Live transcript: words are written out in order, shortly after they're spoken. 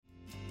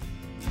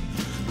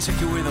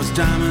Take away those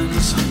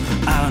diamonds,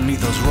 I don't need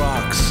those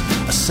rocks.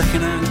 A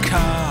second-hand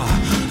car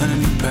and a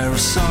new pair of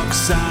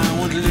socks. I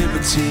want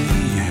liberty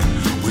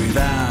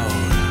without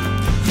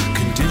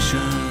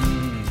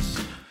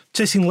conditions.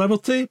 Chasing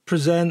Liberty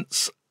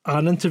presents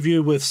an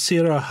interview with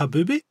Sarah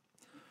Haboubi,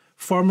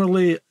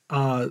 formerly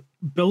a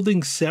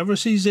building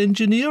services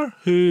engineer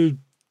who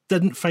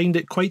didn't find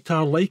it quite to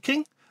her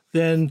liking,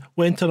 then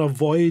went on a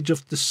voyage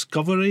of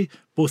discovery,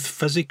 both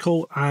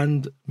physical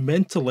and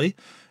mentally,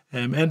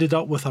 ended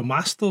up with a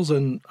master's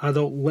in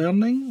adult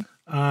learning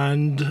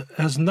and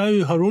has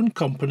now her own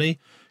company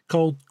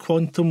called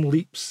Quantum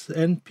Leaps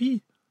NP,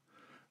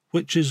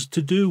 which is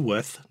to do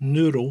with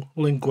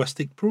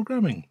neuro-linguistic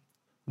programming.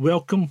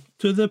 Welcome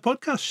to the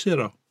podcast,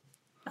 Sarah.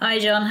 Hi,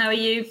 John. How are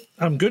you?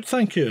 I'm good,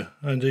 thank you.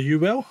 And are you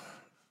well?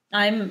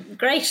 I'm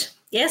great.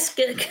 Yes,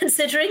 good,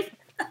 considering.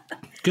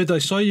 Good. I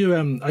saw you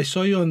on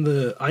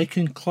the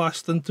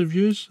Iconoclast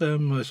interviews.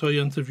 I saw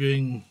you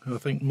interviewing, I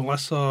think,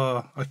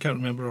 Melissa. I can't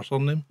remember her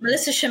surname.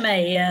 Melissa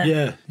Chimay.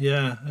 Yeah.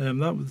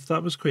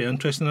 That was quite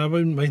interesting. I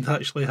wouldn't mind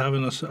actually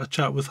having a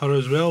chat with her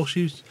as well.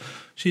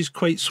 She's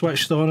quite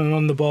switched on and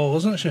on the ball,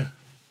 isn't she?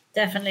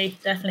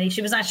 Definitely.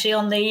 She was actually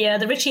on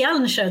the Richie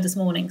Allen show this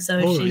morning. So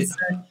she's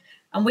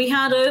and we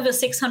had over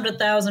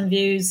 600,000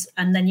 views,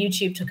 and then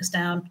YouTube took us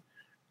down.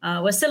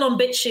 We're still on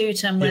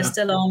BitChute, and we're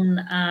still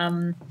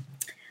on.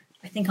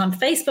 I think on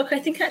Facebook, I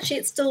think actually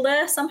it's still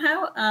there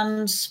somehow.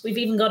 And we've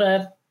even got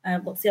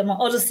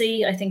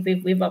Odyssey. I think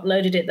we've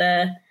uploaded it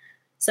there.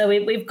 So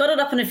we've got it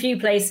up in a few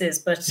places.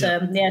 But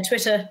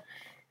Twitter,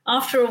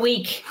 after a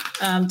week,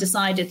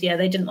 decided,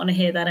 they didn't want to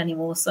hear that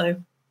anymore.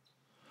 So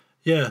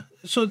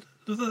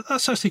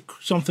that's actually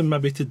something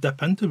maybe to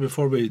dip into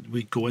before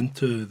we go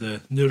into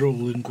the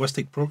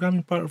neuro-linguistic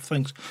programming part of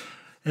things.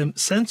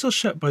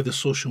 Censorship by the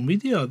social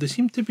media, they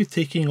seem to be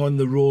taking on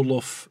the role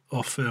of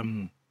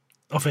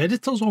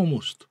editors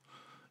almost,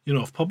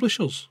 of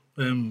publishers.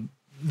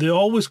 They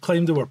always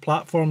claimed they were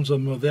platforms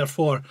and were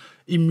therefore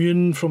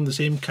immune from the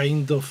same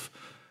kind of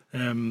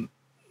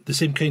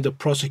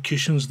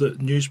prosecutions that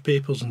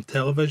newspapers and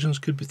televisions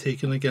could be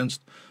taken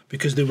against,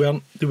 because they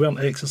weren't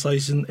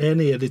exercising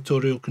any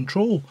editorial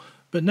control.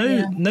 But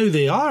now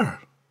they are.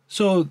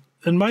 So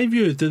in my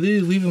view, do they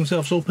leave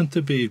themselves open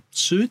to be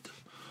sued?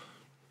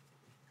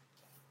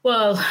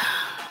 Well,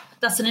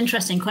 that's an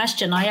interesting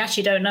question. I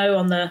actually don't know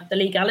on the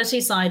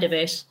legality side of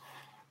it.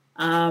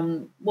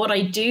 What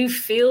I do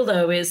feel,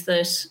 though, is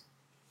that,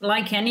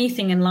 like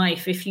anything in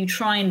life, if you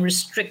try and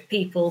restrict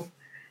people,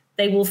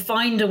 they will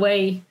find a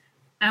way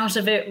out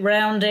of it,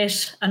 round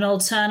it, an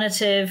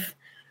alternative.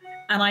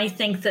 And I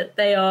think that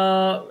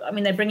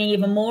they're bringing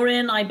even more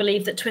in. I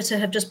believe that Twitter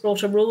have just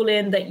brought a rule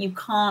in that you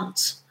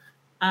can't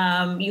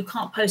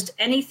post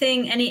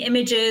anything, any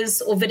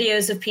images or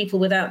videos of people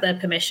without their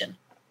permission.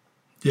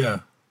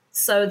 Yeah.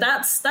 So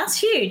that's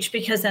huge,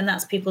 because then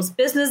that's people's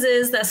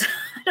businesses. That's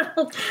there's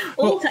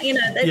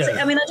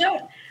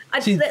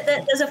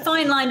a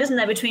fine line, isn't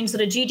there, between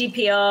sort of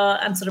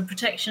GDPR and sort of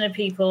protection of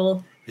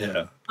people.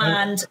 Yeah.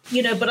 And,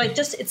 but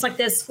it's like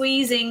they're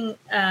squeezing.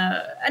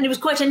 And it was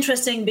quite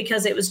interesting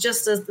because it was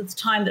just at the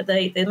time that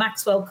the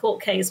Maxwell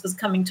court case was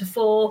coming to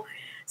fore.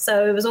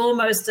 So it was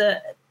almost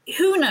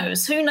who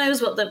knows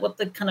what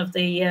the kind of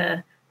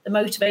the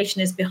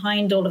motivation is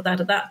behind all of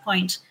that at that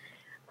point.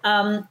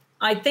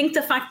 I think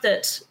the fact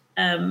that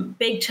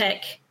big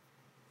tech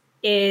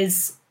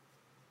is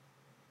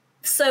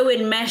so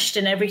enmeshed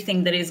in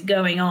everything that is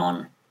going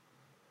on,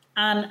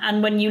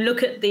 and when you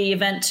look at the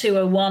event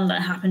 201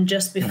 that happened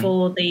just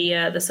before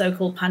the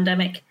so-called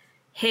pandemic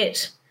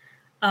hit,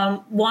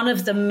 one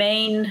of the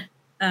main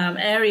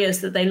areas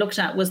that they looked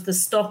at was the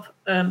stop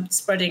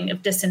spreading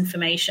of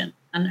disinformation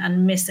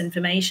and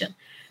misinformation.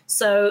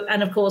 So,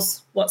 and of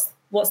course, what's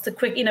the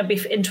quick,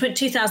 in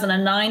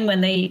 2009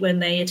 when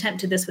they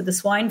attempted this with the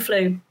swine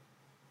flu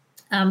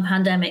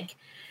pandemic,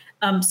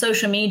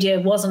 social media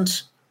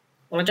wasn't,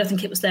 I don't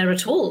think it was there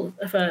at all,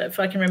 if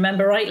I can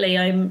remember rightly.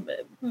 I'm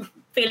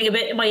feeling a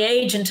bit in my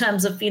age in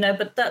terms of,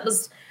 but that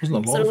was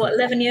sort of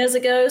 11 years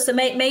ago. So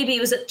maybe it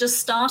was just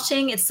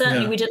starting. It's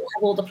certainly, we didn't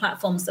have all the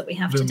platforms that we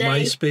have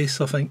today.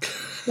 MySpace, I think.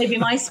 Maybe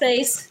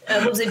MySpace.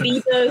 What was it,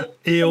 Bebo?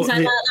 Things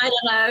like that. I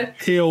don't know.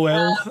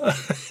 AOL.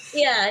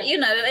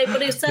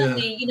 But it was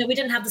certainly, we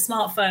didn't have the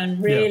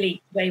smartphone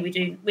really the way we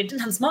do. We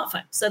didn't have a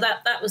smartphone. So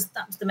that was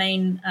the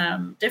main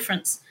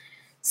difference.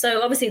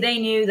 So obviously they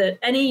knew that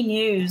any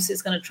news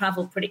is going to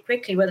travel pretty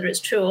quickly, whether it's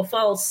true or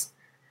false.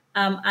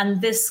 And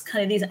these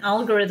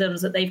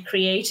algorithms that they've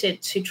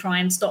created to try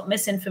and stop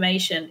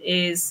misinformation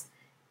is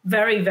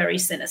very, very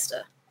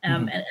sinister.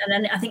 And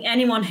I think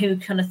anyone who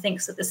kind of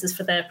thinks that this is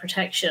for their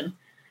protection,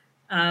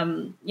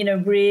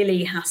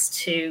 really has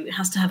to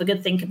have a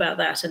good think about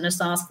that and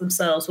just ask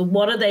themselves, well,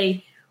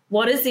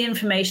 what is the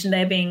information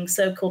they're being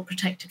so-called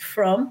protected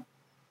from?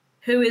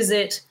 Who is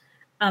it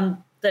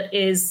that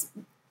is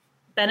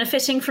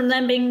benefiting from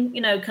them being,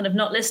 kind of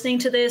not listening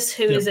to this?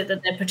 Who is it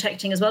that they're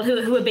protecting as well?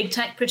 Who are big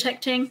tech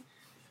protecting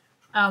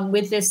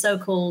with this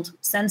so-called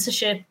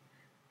censorship?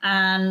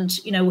 And,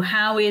 you know,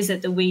 how is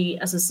it that we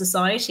as a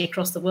society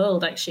across the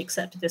world actually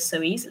accepted this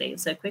so easily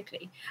and so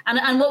quickly?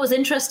 And what was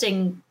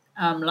interesting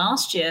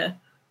last year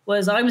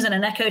was I was in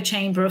an echo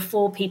chamber of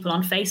 4 people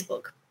on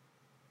Facebook.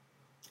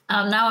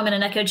 Now I'm in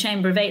an echo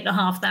chamber of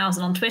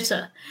 8,500 on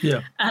Twitter.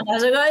 Yeah. And I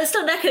was like, oh, it's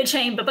still an echo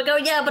chamber, but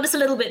but it's a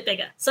little bit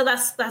bigger. So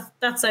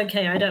that's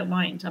okay. I don't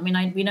mind. I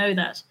mean, we know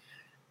that.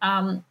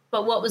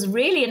 But what was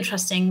really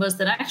interesting was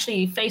that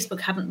actually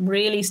Facebook hadn't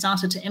really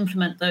started to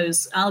implement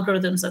those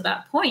algorithms at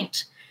that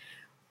point.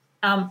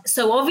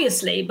 So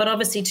obviously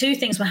 2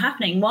 things were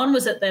happening. One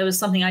was that there was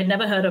something I'd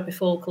never heard of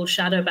before called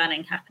shadow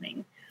banning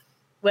happening,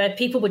 where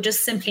people were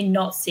just simply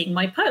not seeing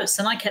my posts.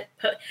 And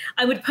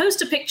I would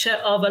post a picture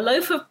of a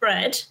loaf of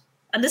bread,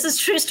 and this is a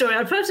true story. I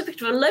would post a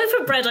picture of a loaf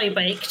of bread I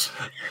baked,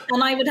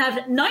 and I would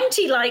have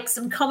 90 likes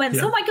and comments.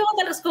 Yeah. Oh my God,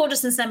 that looks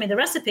gorgeous, and send me the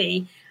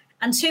recipe.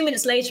 And 2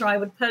 minutes later, I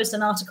would post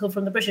an article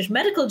from the British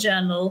Medical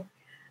Journal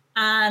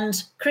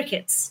and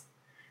crickets.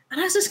 And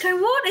I was just going,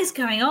 what is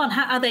going on?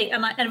 How are they?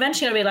 And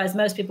eventually I realized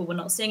most people were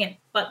not seeing it.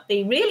 But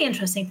the really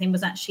interesting thing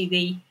was actually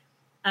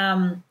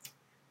the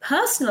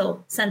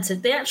personal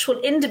censored, the actual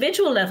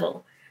individual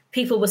level,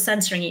 people were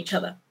censoring each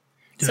other.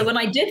 Yeah. So when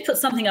I did put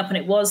something up and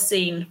it was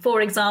seen,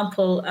 for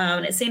example,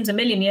 and it seems a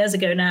million years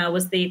ago now,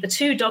 was the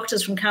 2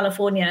 doctors from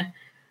California.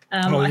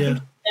 I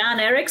think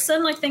Dan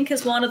Erickson, I think,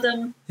 is one of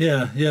them.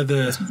 Yeah.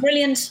 It's a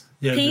brilliant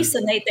piece,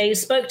 and they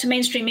spoke to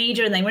mainstream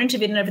media and they were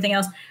interviewed and everything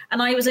else.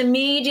 And I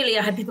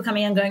had people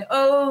coming in going,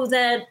 oh,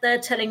 they're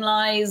telling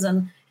lies,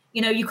 and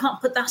you know, you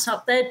can't put that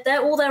up.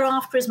 They're all they're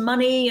after is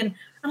money, and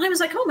I was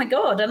like, oh my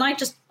God. And I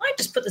just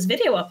put this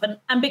video up,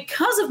 and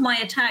because of my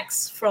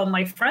attacks from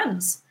my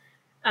friends,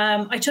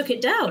 I took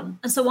it down.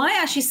 And so I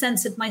actually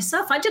censored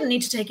myself. I didn't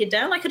need to take it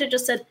down. I could have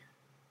just said,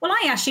 well,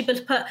 I actually,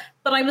 but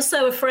I was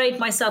so afraid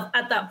myself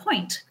at that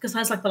point, because I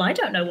was like, well, I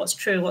don't know what's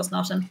true, what's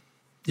not. And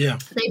yeah,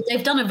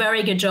 they've done a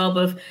very good job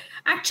of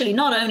actually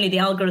not only the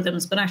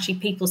algorithms, but actually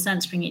people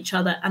censoring each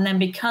other. And then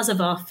because of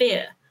our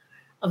fear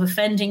of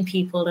offending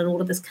people and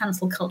all of this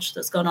cancel culture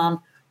that's gone on,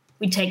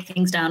 we take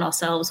things down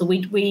ourselves, or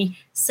we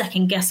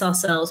second guess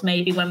ourselves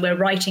maybe when we're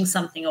writing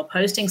something or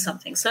posting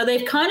something. So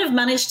they've kind of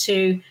managed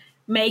to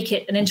make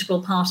it an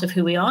integral part of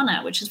who we are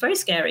now, which is very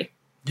scary.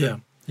 Yeah.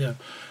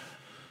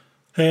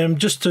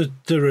 Just to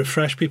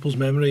refresh people's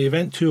memory,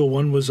 Event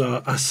 201 was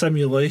a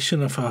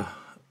simulation of a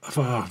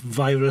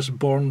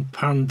virus-born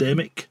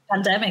pandemic.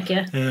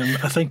 Yeah.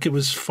 I think it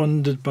was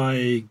funded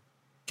by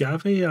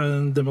Gavi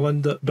and the Bill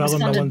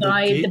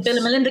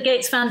and Melinda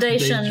Gates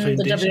Foundation,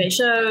 the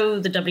WHO,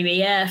 the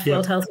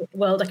WEF,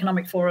 World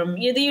Economic Forum,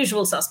 the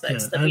usual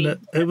suspects. Yeah.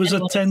 It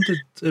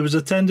was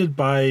attended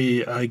by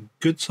a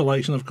good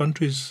selection of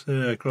countries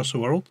across the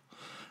world,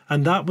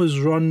 and that was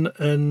run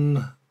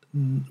in,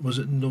 was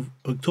it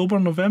October,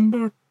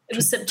 November? It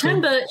was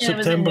September. It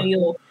was in New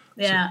York.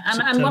 Yeah,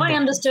 and what I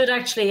understood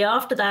actually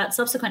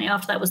subsequently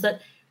after that, was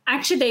that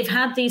actually they've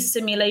had these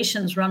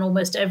simulations run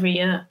almost every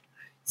year.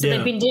 So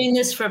they've been doing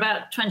this for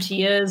about 20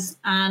 years,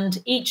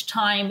 and each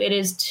time it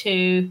is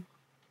to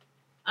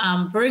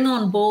bring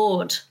on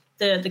board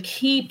the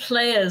key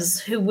players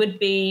who would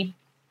be,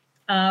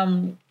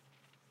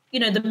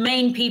 the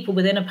main people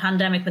within a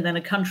pandemic, within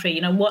a country.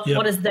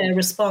 What is their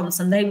response?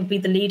 And they would be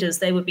the leaders.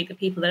 They would be the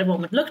people that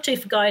everyone would look to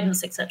for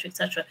guidance, et cetera, et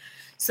cetera.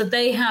 So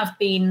they have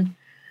been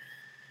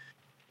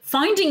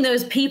finding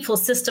those people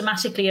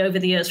systematically over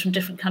the years from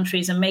different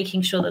countries and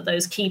making sure that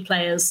those key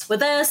players were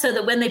there, so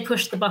that when they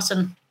pushed the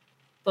button,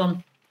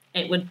 boom,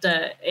 it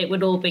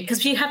would all be,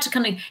 because you had to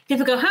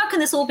people go, how can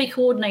this all be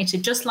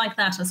coordinated just like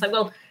that? And it's like,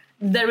 well,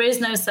 there is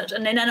no such,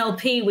 and in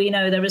NLP we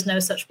know there is no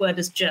such word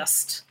as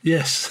just.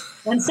 Yes.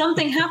 When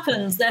something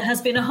happens, there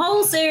has been a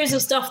whole series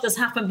of stuff that's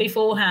happened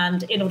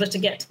beforehand in order to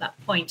get to that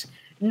point.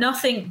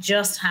 Nothing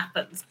just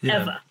happens,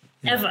 ever.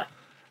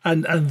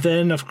 And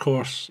then, of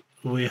course,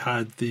 we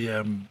had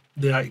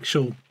the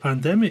actual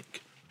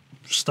pandemic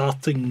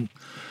starting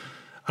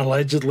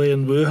allegedly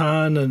in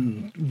Wuhan,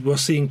 and we're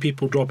seeing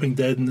people dropping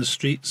dead in the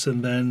streets,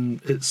 and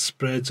then it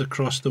spreads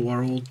across the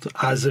world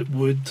as it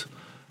would,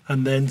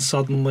 and then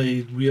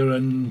suddenly we're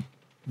in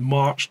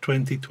March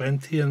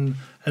 2020,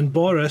 and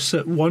Boris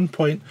at one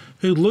point,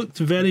 who looked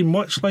very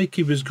much like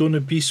he was going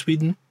to be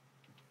Sweden,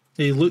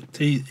 he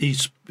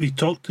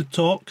talked the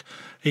talk,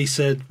 he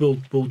said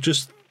we'll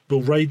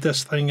ride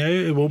this thing out,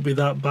 it won't be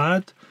that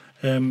bad,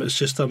 it's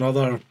just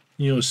another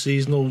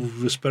seasonal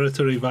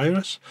respiratory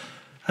virus.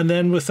 And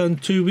then within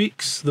 2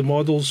 weeks, the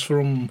models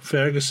from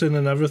Ferguson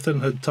and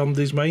everything had turned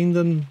his mind,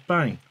 and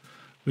bang,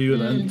 we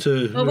went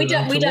into. Well, we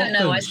don't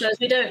know. I suppose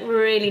we don't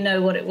really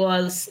know what it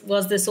was.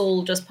 Was this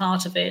all just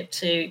part of it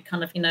to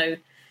kind of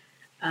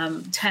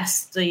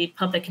test the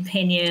public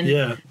opinion?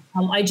 Yeah.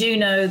 I do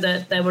know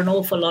that there were an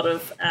awful lot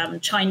of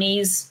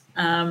Chinese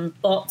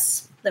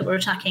bots that were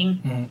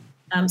attacking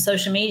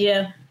social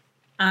media,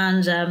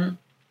 and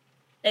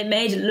it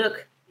made it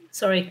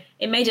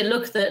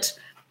look that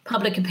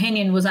public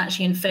opinion was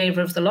actually in favor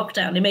of the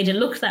lockdown. It made it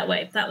look that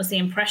way. That was the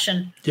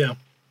impression. Yeah.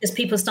 As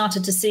people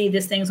started to see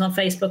these things on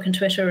Facebook and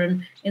Twitter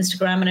and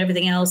Instagram and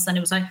everything else, and it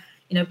was like,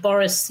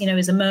 Boris,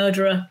 is a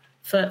murderer.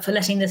 for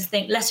letting this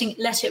thing, let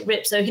it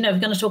rip. So, you know, we're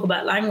going to talk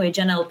about language,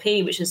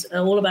 NLP, which is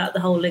all about the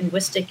whole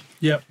linguistic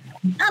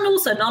and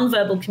also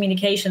nonverbal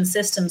communication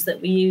systems that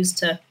we use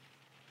to,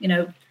 you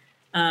know,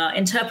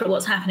 interpret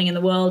what's happening in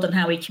the world and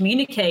how we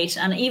communicate.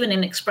 And even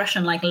in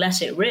expression like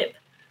let it rip,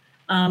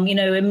 you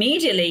know,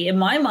 immediately in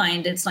my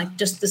mind, it's like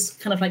just this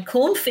kind of like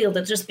cornfield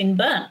that's just been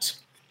burnt.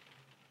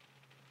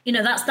 You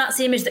know, that's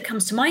the image that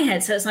comes to my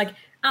head. So it's like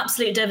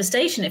absolute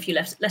devastation if you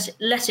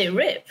let it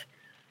rip.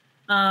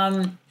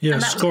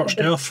 Scorched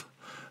earth.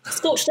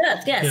 Scorched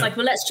earth, yeah. It's like,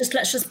 well, let's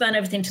just burn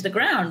everything to the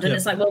ground. And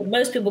it's like, well,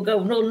 most people go,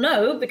 well,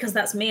 no, because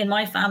that's me and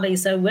my family,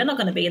 so we're not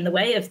going to be in the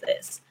way of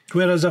this.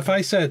 Whereas if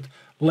I said,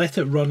 let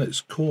it run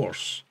its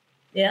course,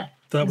 that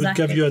would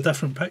give you a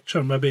different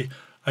picture, maybe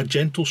a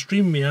gentle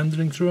stream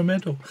meandering through a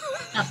meadow.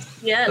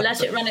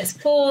 Let it run its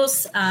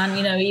course. And,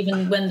 you know,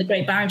 even when the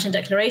Great Barrington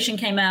Declaration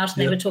came out,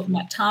 they were talking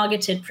about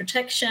targeted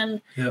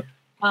protection.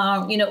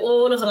 You know,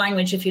 all of the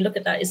language, if you look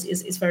at that,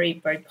 is very,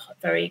 very,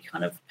 very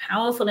kind of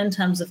powerful in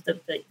terms of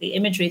the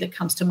imagery that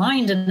comes to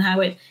mind and how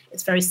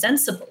it's very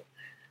sensible.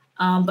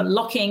 But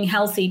locking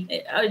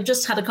healthy, I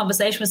just had a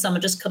conversation with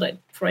someone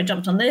before I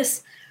jumped on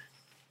this.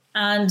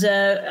 And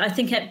I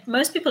think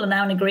most people are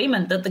now in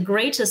agreement that the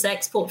greatest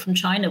export from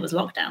China was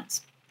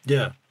lockdowns.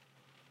 Yeah.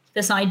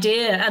 This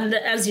idea. And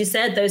as you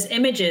said, those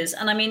images.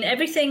 And I mean,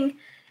 everything.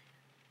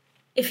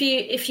 If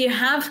you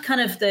have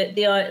kind of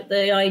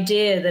the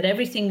idea that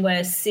everything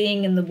we're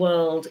seeing in the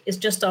world is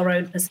just our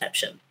own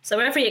perception. So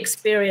every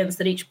experience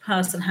that each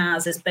person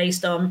has is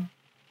based on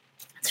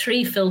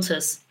 3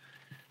 filters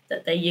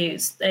that they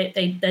use.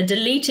 They're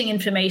deleting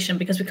information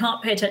because we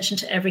can't pay attention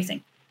to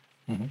everything.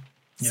 Mm-hmm.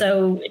 Yeah.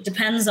 So it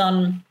depends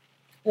on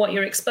what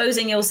you're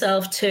exposing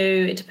yourself to.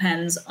 It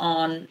depends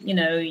on, you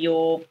know,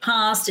 your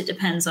past. It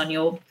depends on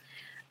your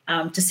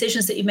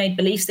decisions that you made,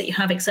 beliefs that you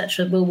have,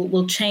 etc.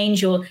 will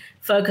change your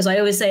focus. I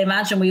always say,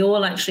 imagine we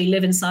all actually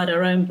live inside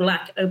our own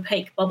black,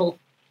 opaque bubble.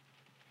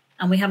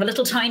 And we have a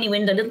little tiny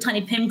window, a little tiny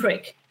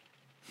pinprick,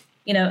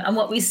 you know, and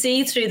what we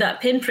see through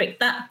that pinprick,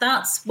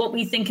 that's what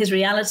we think is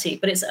reality,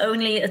 but it's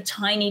only a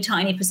tiny,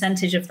 tiny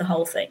percentage of the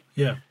whole thing.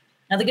 Yeah.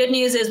 Now, the good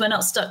news is we're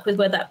not stuck with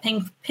where that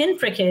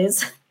pinprick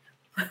is,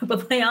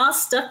 but we are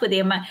stuck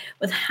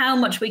with how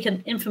much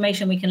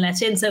information we can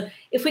let in. So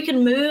if we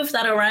can move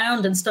that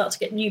around and start to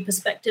get new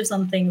perspectives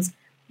on things,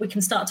 we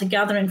can start to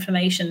gather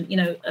information, you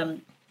know,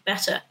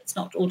 better. It's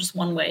not all just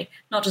one way,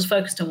 not just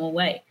focused on one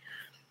way.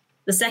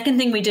 The second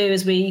thing we do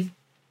is we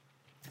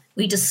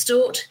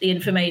distort the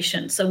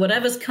information. So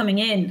whatever's coming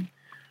in,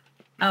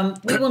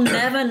 we will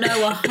never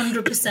know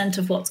 100%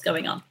 of what's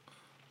going on.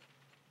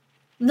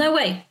 No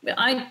way.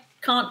 I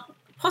can't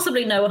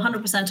possibly know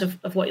 100%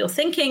 of what you're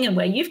thinking and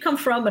where you've come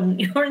from and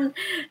your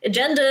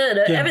agenda and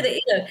everything.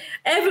 You know,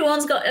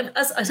 everyone's got,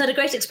 as I said, a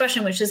great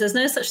expression, which is there's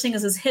no such thing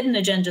as hidden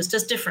agendas,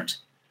 just different.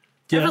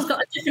 Yeah. Everyone's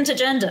got a different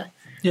agenda.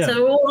 Yeah.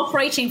 So we're all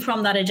operating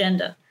from that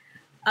agenda.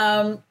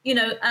 You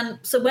know, and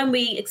so when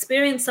we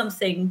experience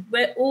something,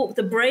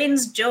 the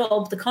brain's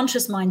job, the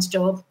conscious mind's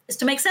job, is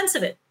to make sense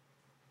of it.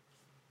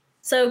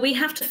 So we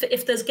have to,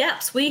 if there's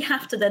gaps, we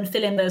have to then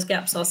fill in those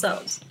gaps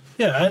ourselves.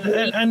 Yeah,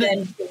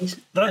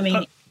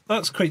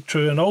 that's quite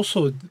true. And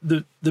also,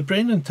 the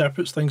brain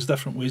interprets things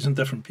different ways in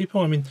different people.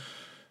 I mean,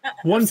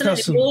 one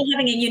person, we're all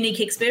having a unique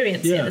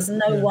experience. Yeah, there's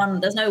no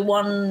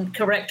one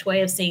correct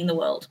way of seeing the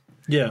world.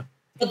 Yeah.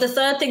 But the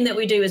third thing that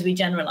we do is we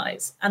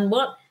generalize. And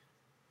what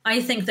I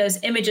think those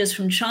images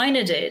from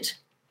China did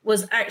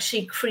was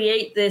actually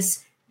create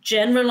this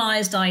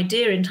generalized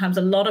idea in terms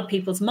of a lot of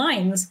people's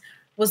minds,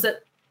 was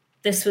that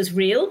this was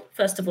real,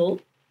 first of all,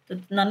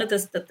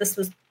 that this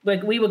was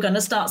where we were going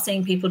to start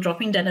seeing people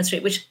dropping dead in the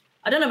street, which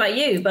I don't know about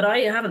you, but I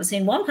haven't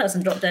seen one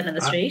person drop dead in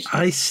the street.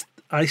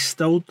 I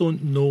still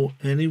don't know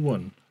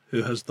anyone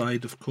who has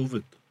died of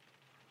COVID.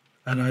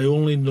 And I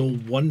only know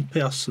one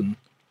person,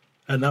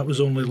 and that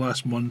was only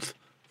last month,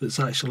 that's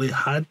actually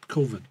had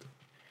COVID.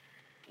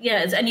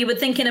 Yes, and you would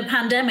think in a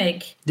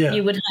pandemic,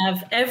 you would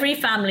have, every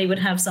family would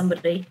have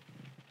somebody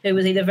who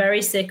was either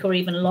very sick or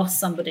even lost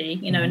somebody,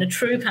 you know, in a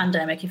true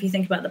pandemic, if you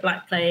think about the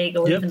Black Plague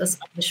or even the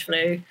Spanish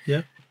flu.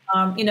 Yeah.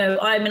 You know,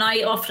 I mean,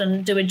 I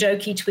often do a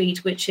jokey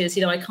tweet, which is,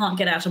 you know, I can't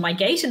get out of my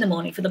gate in the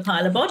morning for the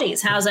pile of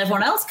bodies. How's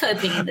everyone else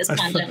coping in this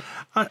pandemic?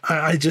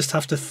 I just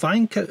have to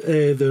thank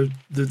the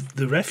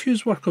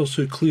refuse workers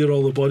who clear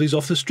all the bodies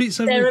off the streets.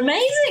 They're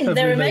amazing.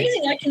 They're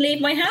amazing. I can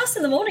leave my house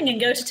in the morning and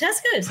go to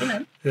Tesco's, you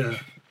know. Yeah.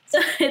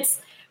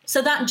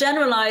 So that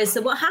generalized.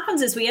 So what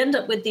happens is we end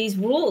up with these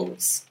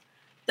rules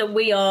that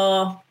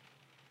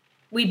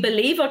we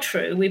believe are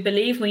true, we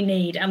believe we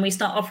need, and we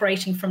start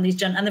operating from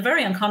these and they're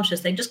very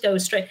unconscious. They just go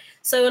straight.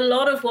 So a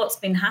lot of what's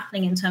been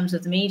happening in terms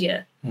of the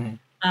media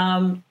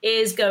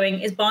is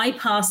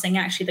bypassing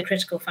actually the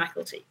critical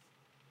faculty,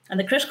 and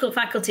the critical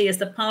faculty is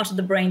the part of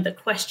the brain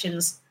that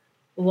questions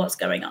what's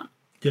going on.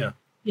 Yeah,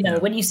 you know,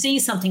 when you see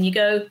something, you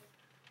go,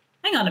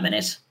 "Hang on a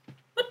minute,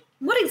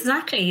 what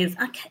exactly is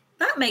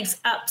that? Makes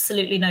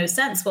absolutely no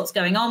sense. What's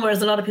going on?"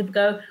 Whereas a lot of people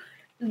go,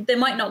 they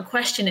might not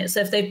question it. So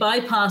if they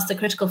bypass the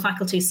critical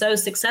faculty so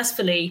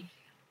successfully,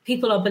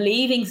 people are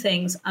believing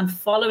things and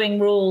following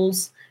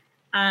rules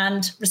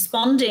and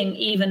responding.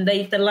 Even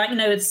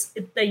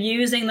they're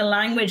using the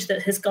language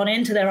that has gone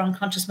into their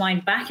unconscious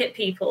mind back at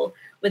people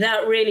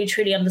without really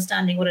truly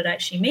understanding what it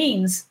actually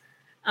means.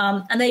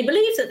 And they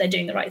believe that they're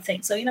doing the right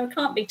thing. So, we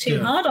can't be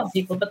too hard on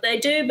people, but they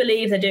do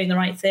believe they're doing the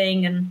right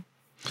thing, and,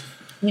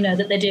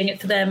 that they're doing it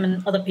for them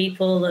and other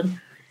people. And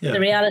the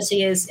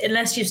reality is,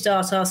 unless you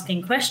start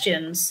asking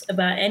questions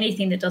about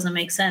anything that doesn't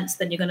make sense,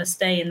 then you're going to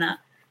stay in that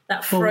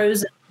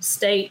frozen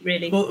state,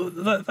 really. Well,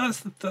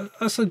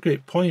 that's a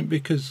great point,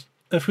 because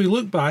if we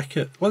look back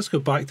let's go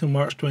back to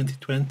March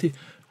 2020,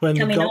 when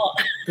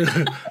not?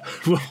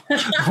 well,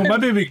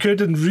 maybe we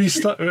could and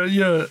restart,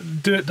 do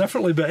it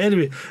differently. But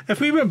anyway, if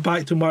we went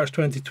back to March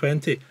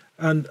 2020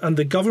 and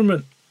the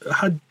government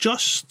had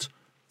just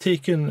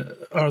taken,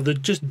 or they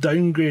just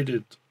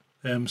downgraded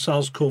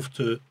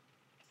SARS-CoV-2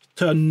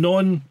 to a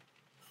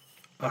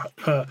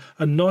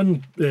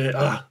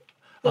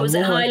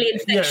highly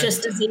infectious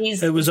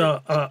disease? It was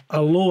a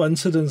low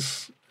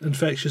incidence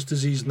infectious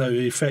disease now,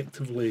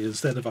 effectively,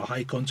 instead of a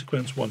high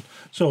consequence one.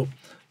 So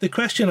the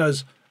question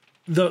is,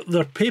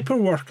 their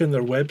paperwork and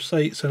their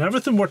websites and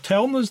everything were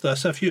telling us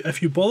this.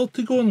 If you bothered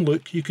to go and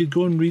look, you could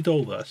go and read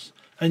all this.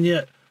 And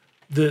yet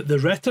the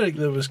rhetoric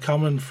that was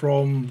coming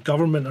from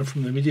government and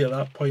from the media at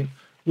that point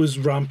was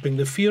ramping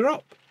the fear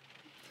up.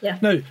 Yeah.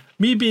 Now,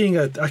 me being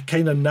a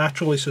kind of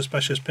naturally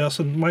suspicious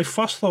person, my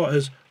first thought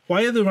is,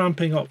 why are they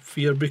ramping up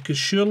fear? Because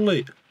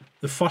surely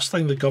the first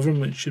thing the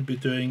government should be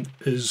doing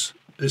is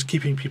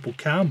keeping people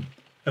calm,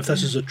 if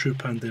this is a true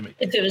pandemic.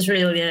 If it was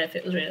real,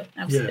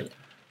 absolutely. Yeah.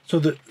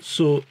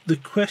 So the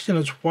question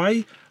is,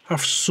 why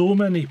have so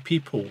many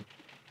people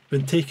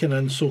been taken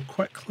in so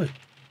quickly?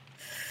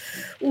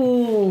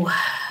 Ooh,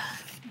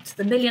 it's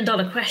the $1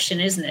 million question,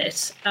 isn't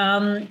it?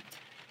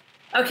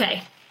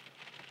 Okay.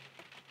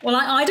 Well,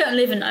 I don't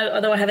live in,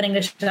 although I have an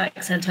English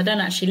accent, I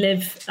don't actually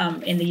live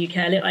in the UK.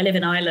 I live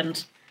in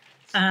Ireland.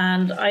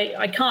 And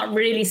I can't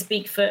really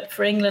speak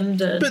for England.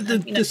 But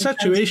the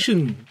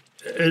situation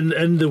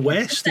in the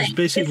West is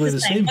basically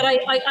the same. But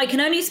I can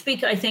only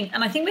speak, I think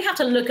we have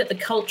to look at the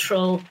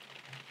cultural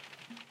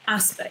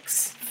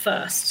aspects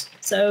first.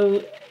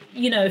 So,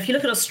 if you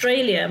look at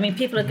Australia,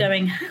 people are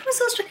going, how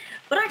is Australia?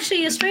 But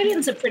actually,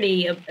 Australians are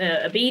pretty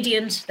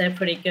obedient. They're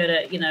pretty good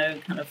at,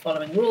 kind of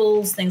following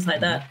rules, things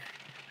like that.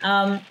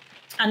 And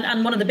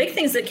one of the big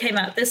things that came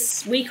out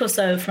this week or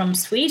so from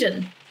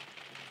Sweden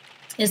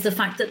is the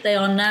fact that they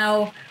are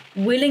now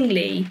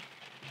willingly,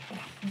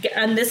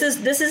 and this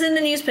is in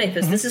the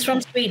newspapers. This is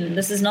from Sweden.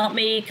 This is not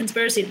me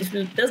conspiracy.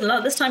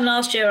 This time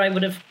last year, I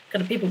would have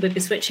kind of people would be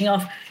switching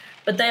off,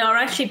 but they are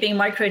actually being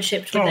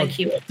microchipped with their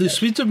QR code. The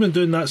Swedes have been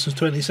doing that since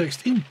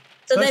 2016.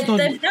 So that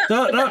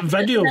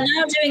video. They're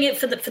now doing it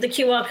for the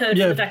QR code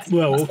for the vaccine.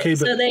 Well, okay,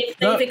 but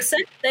so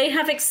they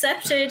have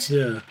accepted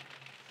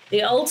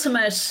the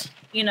ultimate,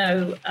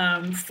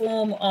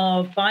 form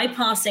of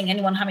bypassing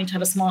anyone having to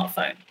have a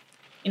smartphone.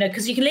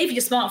 Because you can leave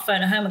your smartphone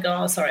at home and go,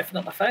 oh, sorry, I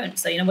forgot my phone.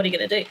 So, what are you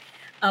going to do?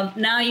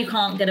 Now you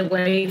can't get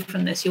away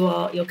from this.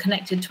 You're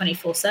connected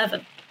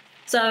 24/7.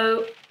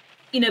 So,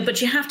 but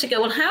you have to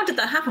go, well, how did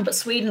that happen? But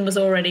Sweden was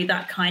already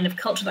that kind of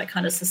culture, that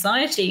kind of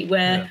society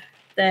where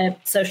they're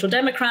social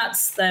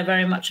democrats. They're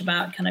very much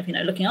about kind of,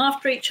 looking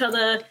after each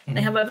other.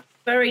 They have a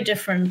very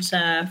different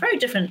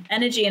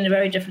energy and a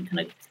very different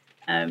kind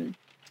of,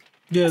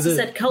 as I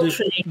said,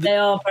 culturally, they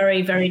are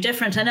very, very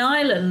different. And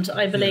Ireland,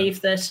 I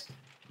believe that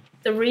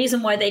the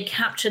reason why they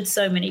captured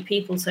so many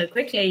people so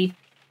quickly,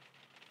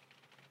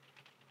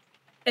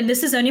 and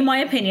this is only my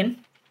opinion,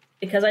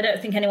 because I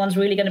don't think anyone's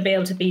really going to be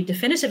able to be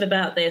definitive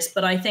about this,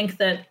 but I think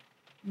that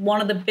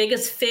one of the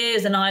biggest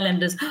fears in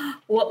Ireland is,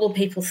 what will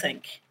people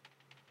think?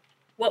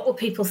 What will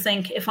people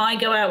think if I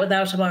go out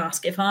without a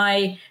mask, if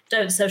I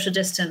don't social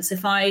distance,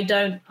 if I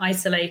don't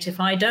isolate,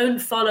 if I don't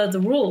follow the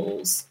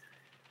rules?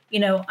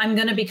 I'm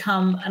going to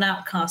become an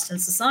outcast in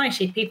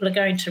society. People are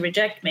going to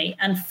reject me.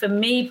 And for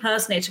me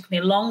personally, it took me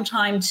a long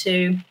time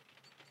to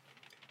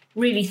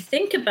really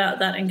think about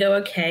that and go,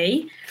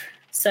 okay,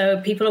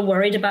 so people are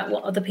worried about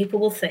what other people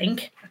will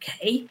think.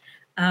 Okay.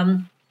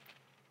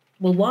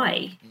 Well,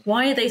 why?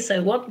 Why are they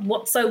so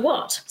what? So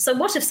what? So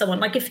what if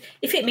someone, like if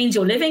it means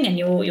you're living and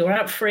you're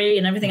out free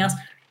and everything else,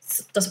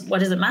 what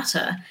does it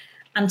matter?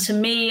 And to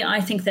me,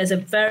 I think there's a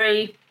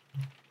very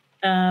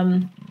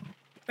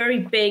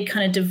big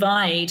kind of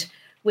divide,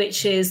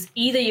 which is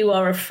either you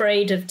are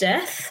afraid of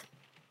death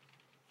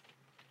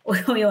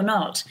or you're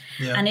not.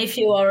 Yeah. And if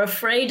you are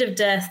afraid of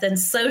death, then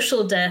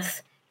social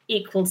death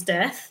equals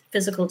death,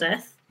 physical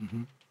death.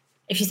 Mm-hmm.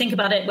 If you think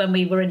about it, when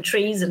we were in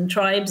trees and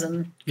tribes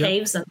and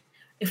caves, and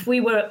if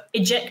we were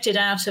ejected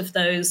out of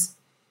those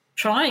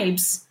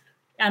tribes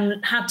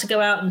and had to go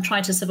out and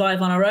try to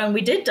survive on our own,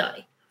 we did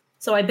die.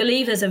 So I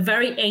believe there's a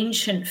very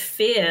ancient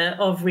fear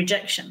of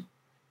rejection.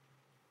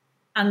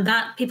 And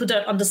that people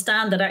don't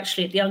understand that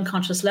actually at the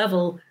unconscious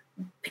level,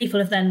 people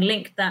have then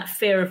linked that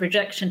fear of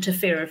rejection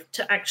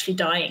to actually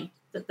dying,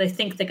 that they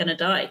think they're going to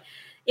die.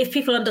 If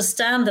people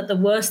understand that the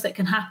worst that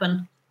can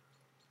happen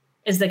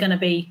is they're going to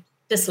be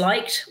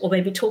disliked or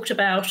maybe talked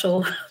about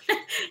or,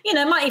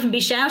 might even be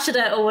shouted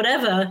at or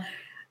whatever.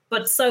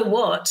 But so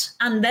what?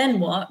 And then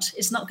what?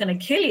 It's not going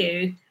to kill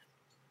you.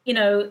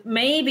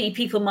 Maybe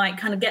people might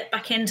kind of get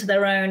back into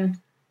their own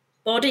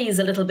bodies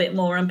a little bit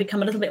more and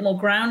become a little bit more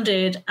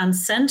grounded and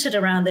centered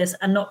around this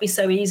and not be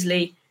so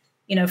easily,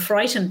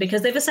 frightened,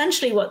 because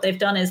what they've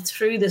done is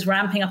through this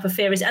ramping up of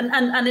fear is,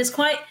 and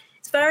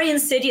it's very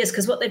insidious,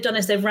 because what they've done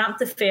is they've ramped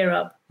the fear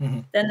up,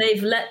 then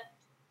they've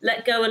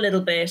let go a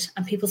little bit,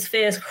 and people's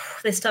fears,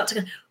 they start to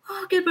go,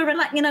 oh, good, we're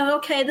like,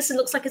 okay, this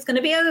looks like it's going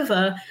to be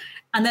over.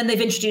 And then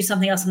they've introduced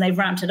something else and they've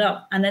ramped it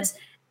up. And that's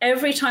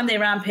every time they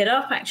ramp it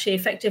up, actually,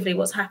 effectively,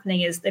 what's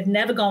happening is they've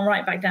never gone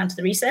right back down to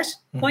the reset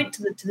point,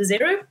 to the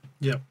zero.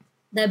 Yeah.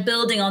 They're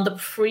building on the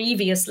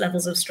previous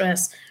levels of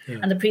stress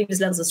and the previous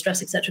levels of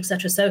stress, et cetera, et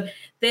cetera. So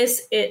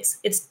it's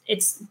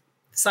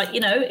like,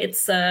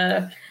 it's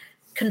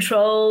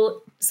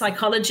control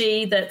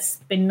psychology that's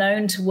been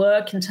known to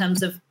work in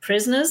terms of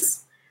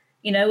prisoners,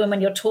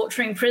 when you're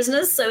torturing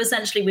prisoners. So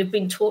essentially we've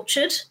been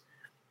tortured,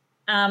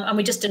 and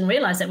we just didn't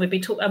realize that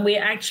and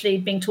we're actually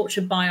being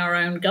tortured by our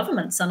own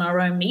governments and our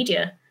own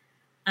media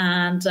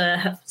and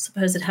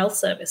supposed health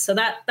service. So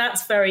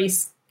that's very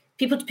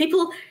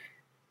people.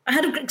 I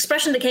had an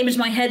expression that came into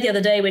my head the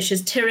other day, which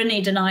is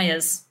tyranny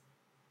deniers.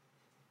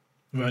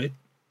 Right.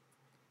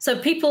 So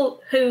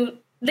people who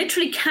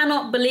literally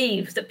cannot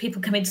believe that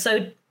people can be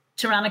so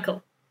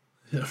tyrannical.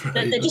 Yeah,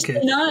 right. They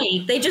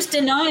just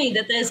deny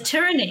that there's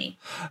tyranny.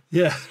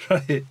 Yeah,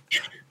 right.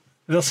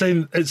 They're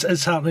saying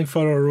it's happening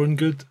for our own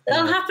good. It's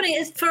happening.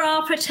 It's for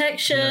our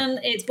protection. Yeah.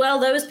 It's,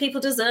 those people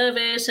deserve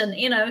it. And,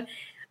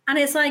 and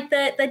it's like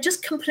they're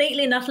just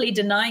completely and utterly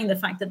denying the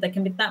fact that there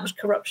can be that much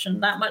corruption,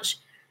 that much,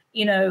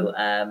 and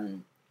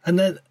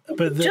then,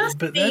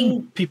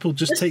 then people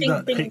just take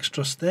that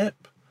extra step.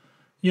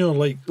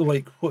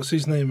 Like what's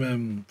his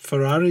name,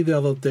 Ferrari the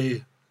other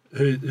day,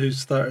 who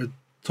started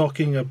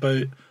talking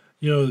about,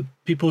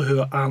 people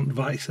who aren't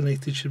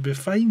vaccinated should be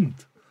fined.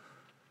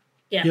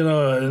 Yeah.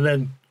 And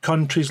then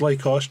countries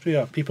like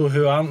Austria, people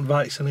who aren't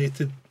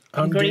vaccinated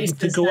aren't getting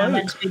to go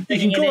out.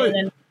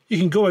 You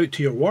can go out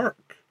to your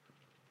work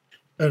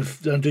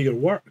and do your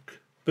work,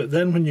 but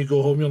then when you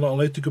go home, you're not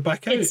allowed to go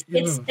back out.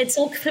 It's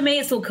all, for me,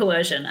 it's all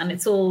coercion, and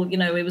it's all,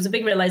 it was a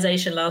big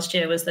realization last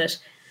year was that,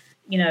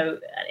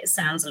 it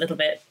sounds a little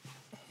bit,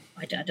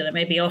 I don't know,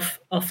 maybe off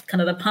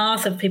kind of the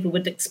path of people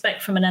would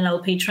expect from an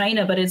NLP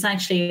trainer, but it's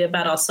actually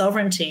about our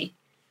sovereignty,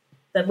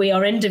 that we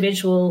are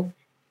individual.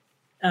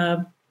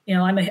 I'm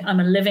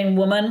a living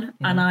woman,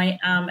 and I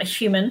am a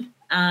human,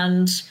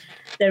 and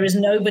there is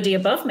nobody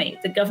above me.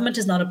 The government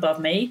is not above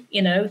me.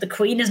 The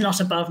Queen is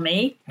not above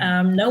me.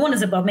 No one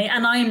is above me,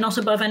 and I am not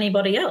above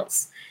anybody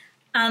else.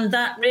 And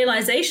that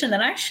realization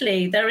that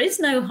actually there is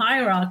no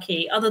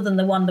hierarchy other than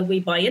the one that we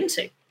buy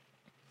into.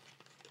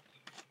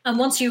 And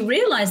once you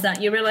realize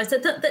that,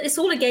 that it's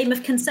all a game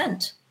of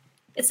consent.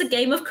 It's a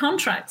game of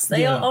contracts.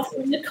 They are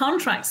offering a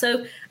contract.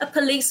 So a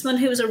policeman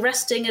who is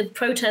arresting a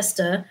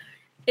protester,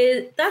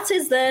 that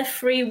is their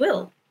free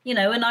will.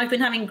 And I've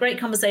been having great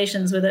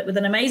conversations with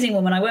an amazing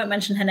woman. I won't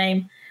mention her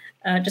name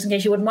just in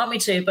case you wouldn't want me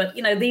to. But,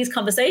 these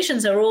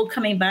conversations are all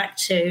coming back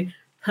to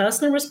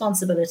personal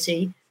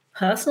responsibility,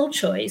 personal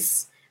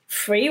choice,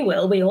 free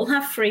will. We all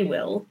have free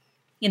will.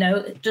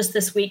 Just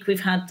this week we've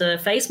had the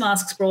face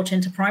masks brought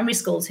into primary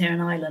schools here in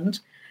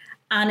Ireland,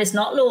 and it's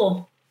not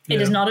law.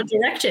 It is not a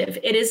directive.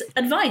 It is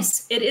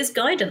advice. It is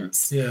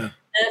guidance. Yeah.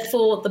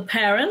 Therefore, the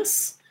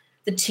parents,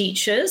 the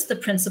teachers, the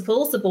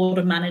principals, the board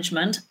of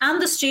management,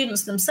 and the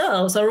students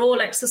themselves are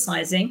all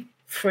exercising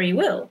free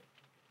will.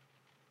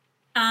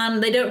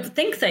 And they don't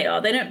think they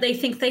are. They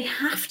think they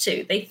have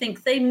to. They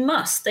think they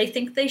must. They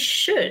think they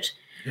should.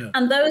 Yeah.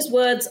 And those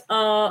words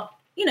are,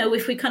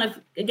 if we kind of,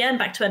 again,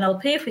 back to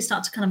NLP, if we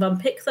start to kind of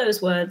unpick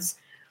those words,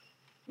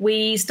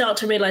 we start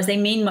to realize they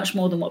mean much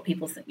more than what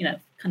people think, kind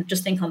of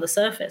just think on the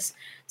surface.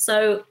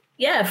 So,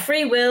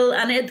 free will.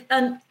 And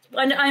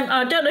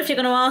I don't know if you're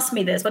going to ask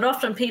me this, but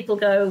often people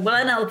go,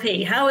 well,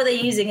 NLP, how are they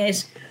using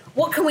it?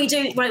 What can we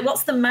do? Right?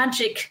 What's the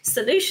magic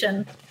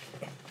solution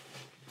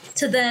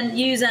to then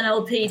use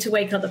NLP to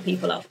wake other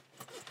people up?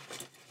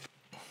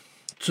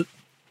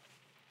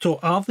 So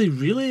are they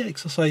really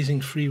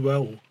exercising free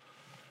will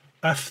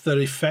if they're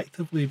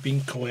effectively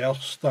being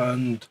coerced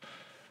and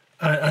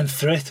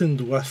threatened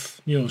with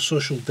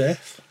social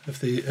death if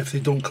they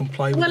don't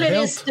comply with the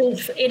help?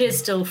 It is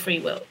still free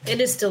will.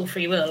 It is still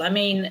free will. I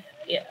mean,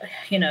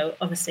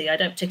 obviously I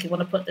don't particularly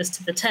want to put this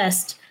to the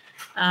test,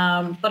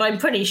 but I'm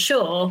pretty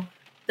sure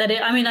that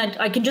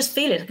I can just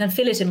feel it. I can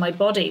feel it in my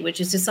body,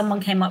 which is if someone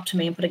came up to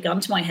me and put a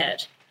gun to my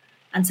head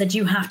and said,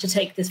 you have to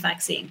take this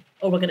vaccine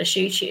or we're going to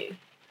shoot you.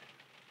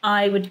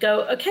 I would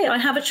go, okay, I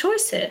have a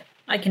choice here.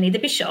 I can either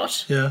be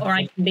shot or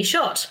I can be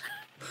shot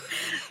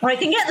or I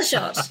can get the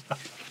shot.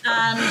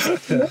 And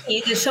for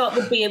me, the shot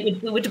would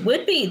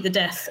be the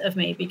death of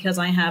me because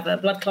I have a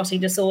blood clotting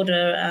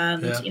disorder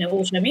and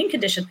autoimmune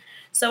condition.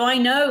 So I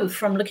know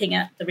from looking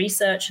at the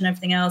research and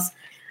everything else.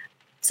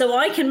 So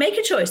I can make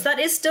a choice. That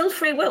is still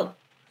free will.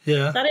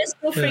 Yeah, that is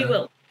still free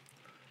will.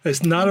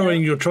 It's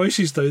narrowing your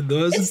choices down,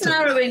 though, isn't it? It's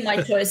narrowing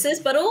my choices,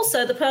 but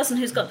also the person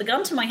who's got the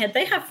gun to my head,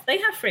 they have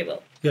free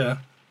will. Yeah.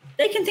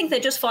 They can think they're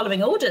just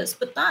following orders,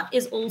 but that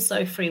is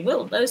also free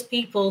will. Those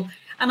people,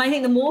 and I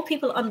think the more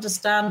people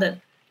understand that,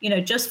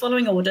 just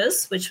following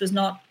orders, which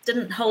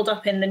didn't hold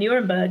up in the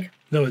Nuremberg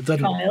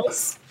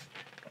trials,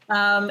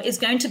 is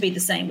going to be the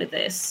same with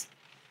this.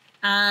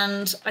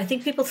 And I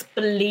think people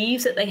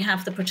believe that they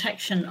have the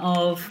protection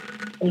of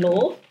the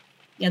law,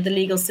 the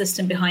legal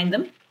system behind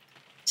them,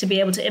 to be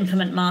able to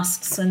implement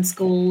masks in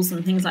schools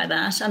and things like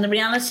that. And the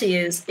reality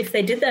is, if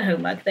they did their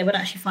homework, they would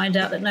actually find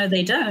out that no,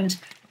 they don't.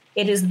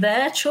 It is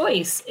their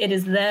choice. It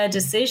is their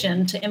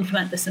decision to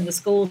implement this in the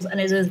schools, and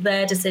it is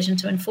their decision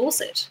to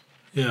enforce it.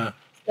 Yeah.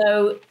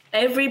 So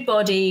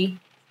everybody,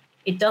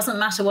 it doesn't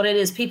matter what it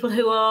is, people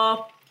who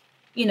are,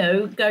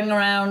 going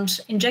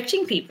around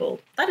injecting people,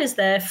 that is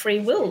their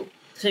free will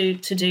to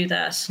do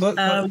that.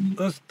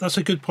 That's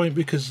a good point,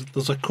 because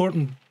there's a court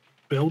in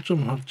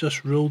Belgium have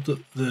just ruled that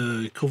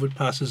the COVID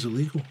pass is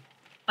illegal.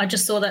 I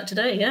just saw that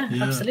today. Yeah,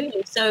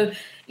 absolutely. So,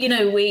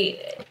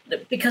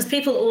 because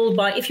people all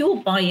if you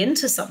all buy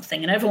into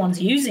something and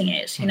everyone's using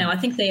it, I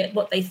think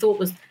what they thought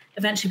was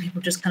eventually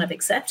people just kind of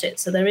accept it.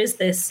 So there is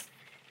this,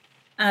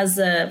 as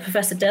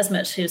Professor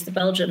Desmet, who's the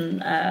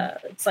Belgian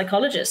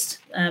psychologist,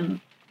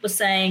 was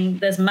saying,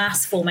 there's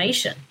mass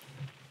formation,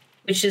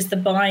 which is the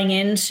buying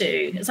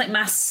into, it's like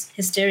mass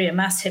hysteria,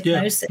 mass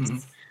hypnosis. Yeah.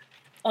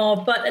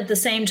 Mm-hmm. But at the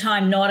same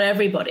time, not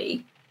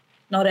everybody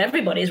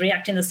is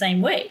reacting the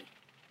same way.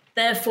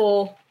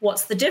 Therefore,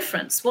 what's the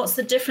difference? What's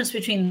the difference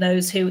between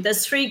there's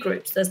three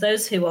groups. There's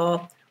those who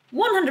are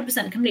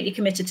 100% completely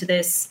committed to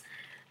this.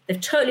 They've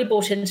totally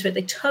bought into it.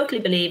 They totally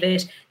believe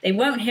it. They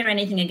won't hear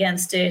anything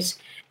against it.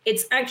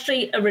 It's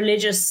actually a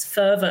religious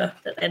fervor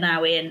that they're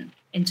now in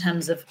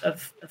terms of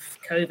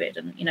COVID.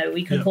 And,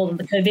 we can call them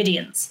the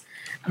COVIDians.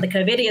 And the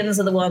COVIDians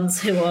are the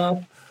ones who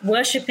are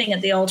worshipping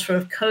at the altar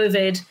of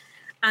COVID.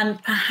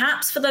 And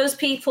perhaps for those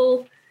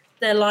people,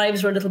 their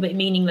lives were a little bit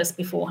meaningless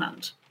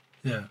beforehand.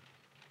 Yeah.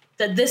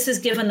 That this has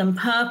given them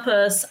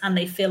purpose, and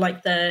they feel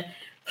like they're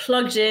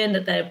plugged in,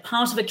 that they're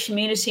part of a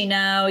community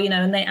now,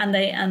 and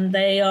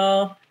they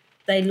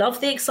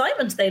love the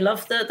excitement. They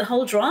love the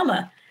whole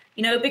drama,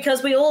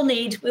 because we all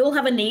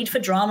have a need for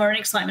drama and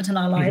excitement in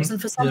our lives. Mm-hmm.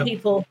 And for some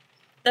people,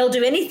 they'll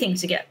do anything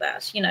to get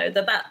that,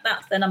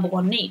 that's their number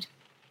one need.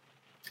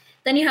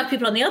 Then you have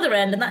people on the other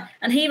end,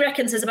 and he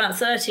reckons there's about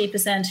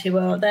 30% who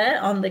are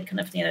there on the kind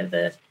of,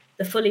 the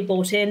fully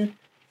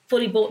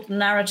bought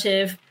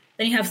narrative.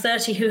 Then you have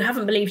 30 who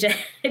haven't believed it,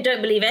 who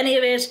don't believe any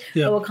of it,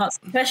 or can't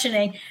stop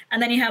questioning.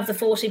 And then you have the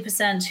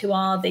 40% who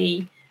are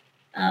the,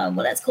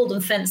 let's call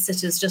them fence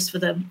sitters, just for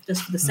the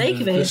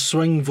sake of it. The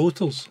swing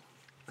voters.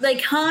 They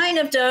kind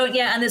of don't,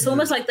 and it's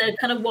almost like they're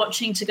kind of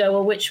watching to go,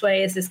 well, which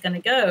way is this going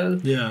to go?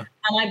 Yeah.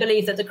 And I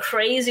believe that the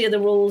crazier the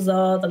rules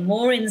are, the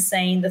more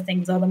insane the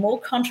things are, the more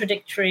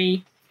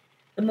contradictory,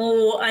 the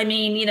more,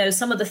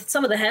 some of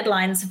the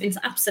headlines have been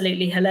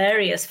absolutely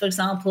hilarious. For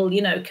example,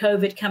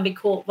 COVID can be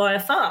caught via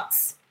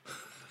farts.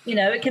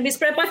 It can be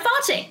spread by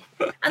farting.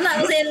 And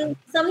that was in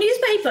some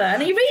newspaper.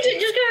 And you read it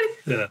and just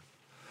go, yeah.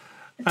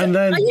 And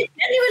then, are you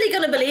genuinely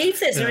going to believe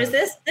this, or is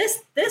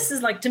this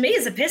is like, to me,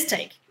 is a piss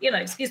take?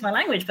 Excuse my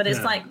language, but it's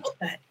like, what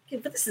the heck?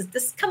 But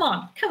this. Come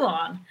on.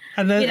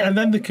 And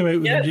then they come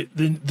out with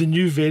the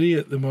new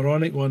variant, the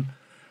moronic one.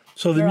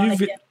 So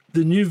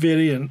the new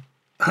variant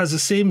has the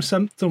same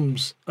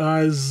symptoms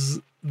as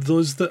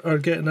those that are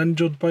getting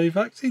injured by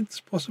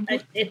vaccines,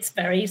 possibly. It's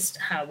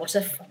what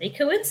a funny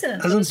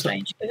coincidence! What a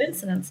strange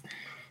coincidence.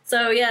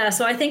 So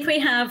I think we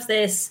have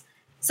this.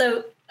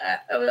 So.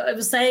 I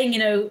was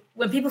saying,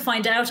 when people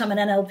find out I'm an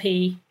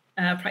NLP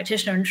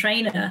practitioner and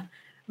trainer,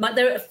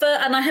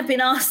 and I have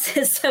been asked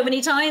this so many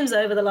times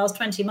over the last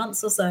 20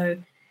 months or so,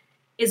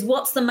 is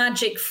what's the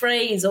magic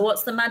phrase or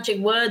what's the magic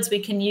words we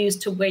can use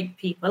to wake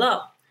people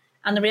up?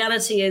 And the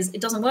reality is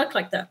it doesn't work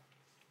like that.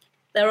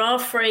 There are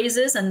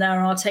phrases and there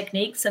are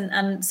techniques.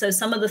 And so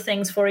some of the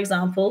things, for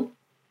example,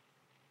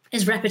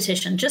 is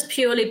repetition. Just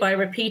purely by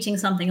repeating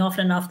something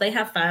often enough, they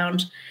have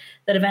found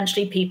that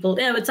eventually people,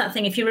 it's that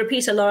thing, if you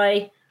repeat a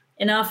lie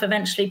enough,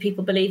 eventually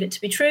people believe it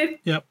to be true.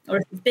 Yep. Or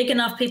if it's big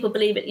enough, people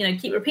believe it,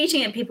 keep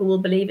repeating it, people will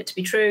believe it to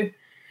be true.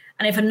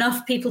 And if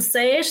enough people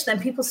say it, then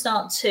people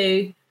start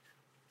to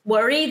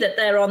worry that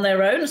they're on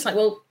their own. It's like,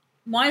 well,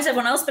 why is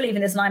everyone else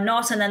believing this and I'm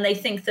not? And then they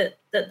think that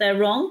they're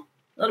wrong.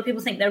 A lot of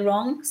people think they're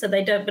wrong, so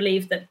they don't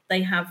believe that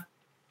they have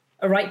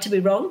a right to be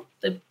wrong.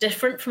 They're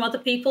different from other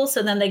people,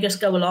 so then they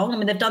just go along.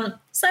 They've done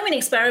so many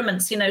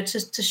experiments,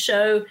 to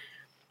show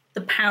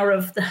the power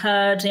of the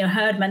herd,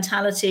 herd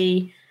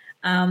mentality,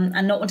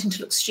 and not wanting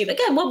to look stupid.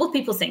 Again, what will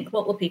people think?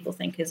 What will people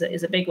think is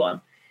a big one.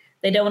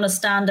 They don't want to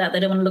stand out. They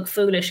don't want to look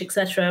foolish,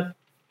 etc.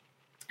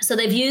 So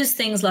they've used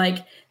things like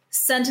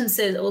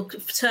sentences or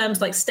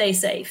terms like "stay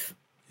safe."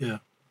 Yeah.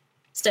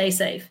 Stay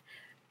safe.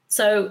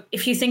 So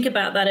if you think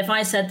about that, if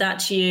I said that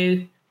to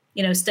you,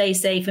 stay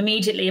safe,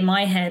 immediately in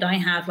my head, I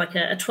have like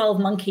a 12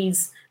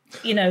 Monkeys,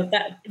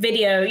 that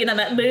video,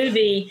 that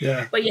movie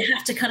where you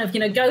have to kind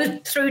of, go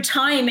through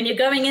time and you're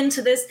going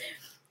into this.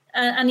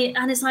 And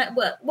it's like,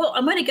 well,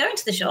 I'm only going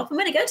to the shop. I'm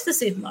only going to the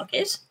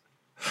supermarket.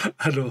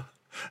 I know.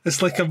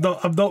 It's like I'm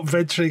not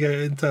venturing out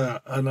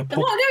into an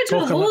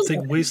apocalyptic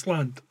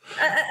wasteland.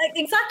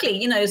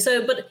 Exactly,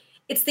 so but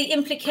it's the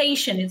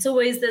implication. It's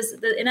always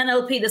in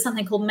NLP. There's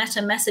something called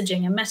meta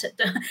messaging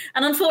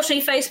and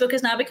unfortunately, Facebook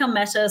has now become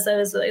meta. So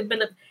it's a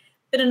bit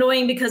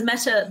annoying because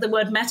the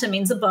word meta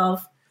means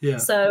above. Yeah.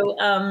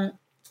 So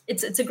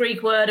it's a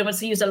Greek word and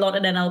it's used a lot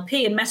in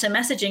NLP. And meta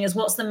messaging is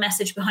what's the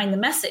message behind the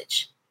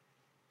message.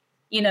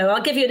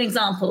 I'll give you an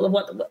example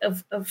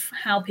of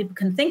how people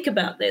can think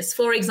about this.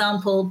 For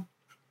example,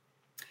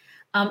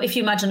 if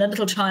you imagine a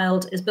little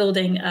child is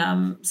building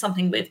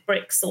something with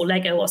bricks or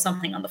Lego or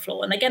something on the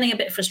floor, and they're getting a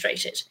bit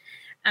frustrated,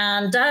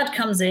 and dad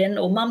comes in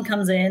or mum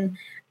comes in,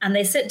 and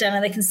they sit down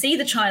and they can see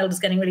the child is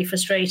getting really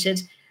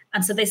frustrated,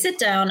 and so they sit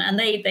down and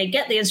they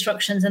get the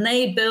instructions and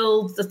they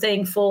build the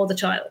thing for the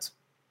child.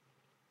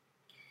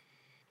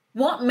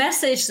 What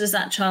message does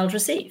that child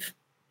receive?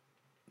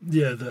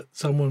 Yeah, that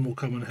someone will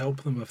come and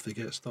help them if they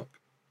get stuck.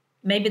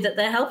 Maybe that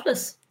they're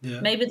helpless.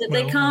 Yeah. Maybe that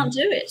they can't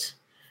do it.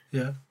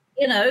 Yeah.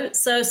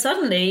 So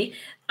suddenly,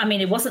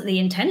 it wasn't the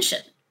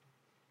intention.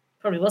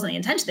 Probably wasn't the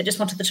intention. They just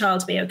wanted the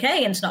child to be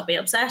okay and to not be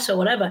upset or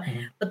whatever.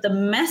 Mm-hmm. But the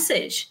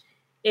message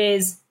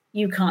is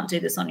you can't do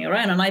this on your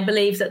own. And I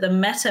believe that the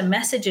meta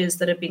messages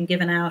that have been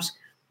given out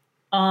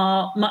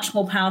are much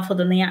more powerful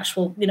than the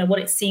actual, what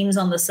it seems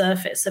on the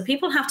surface. So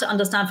people have to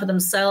understand for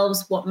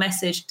themselves what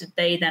message did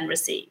they then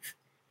receive.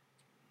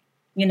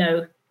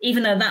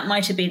 Even though that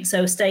might have been,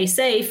 so stay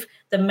safe,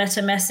 the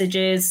meta message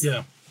is,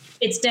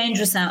 it's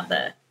dangerous out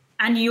there.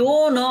 And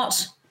you're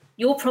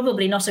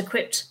probably not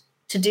equipped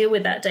to deal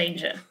with that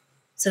danger.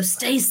 So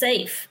stay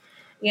safe.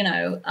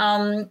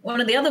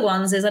 One of the other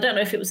ones is, I don't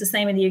know if it was the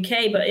same in the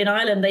UK, but in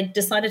Ireland, they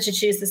decided to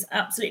choose this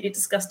absolutely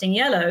disgusting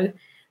yellow,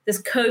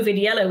 this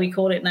COVID yellow, we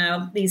call it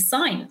now, these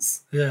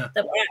signs that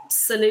were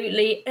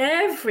absolutely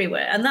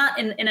everywhere. And that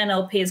in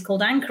NLP is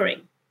called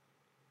anchoring.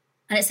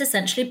 And it's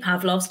essentially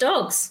Pavlov's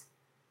dogs.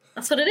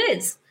 That's what it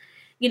is.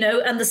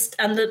 And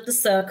the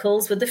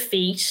circles with the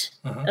feet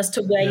as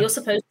to where you're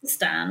supposed to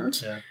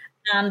stand,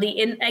 and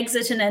the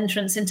exit and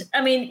entrance into.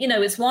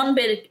 It's one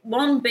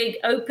big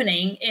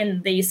opening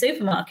in the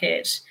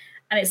supermarket,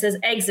 and it says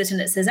exit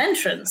and it says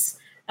entrance.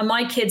 And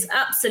my kids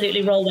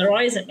absolutely roll their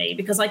eyes at me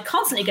because I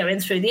constantly go in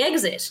through the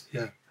exit.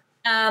 Yeah.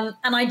 And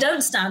I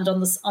don't stand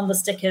on the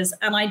stickers,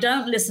 and I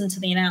don't listen to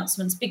the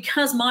announcements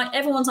because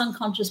everyone's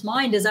unconscious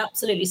mind is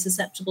absolutely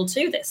susceptible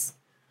to this.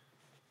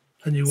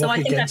 And you walk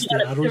against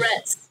the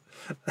arrows.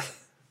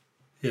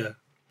 Yeah.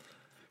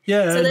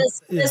 So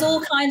there's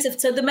all kinds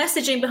of, so the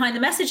messaging behind the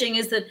messaging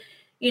is that,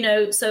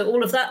 so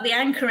all of that, the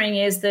anchoring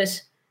is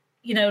that,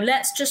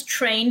 let's just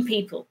train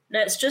people.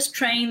 Let's just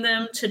train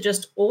them to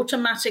just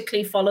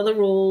automatically follow the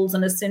rules.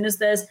 And as soon as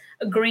there's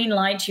a green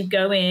light, you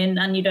go in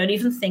and you don't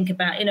even think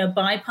about,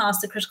 bypass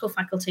the critical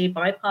faculty,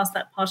 bypass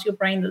that part of your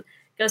brain that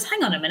goes,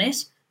 hang on a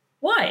minute,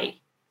 why?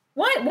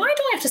 Why do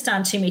I have to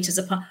stand 2 meters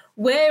apart?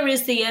 Where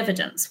is the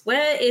evidence?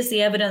 Where is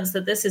the evidence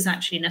that this is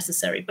actually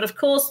necessary? But of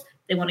course,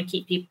 they want to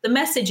keep people. The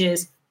message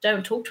is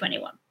don't talk to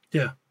anyone.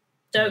 Yeah.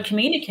 Don't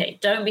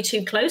communicate. Don't be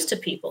too close to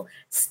people.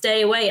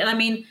 Stay away.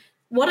 And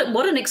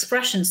what an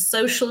expression,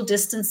 social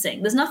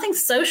distancing. There's nothing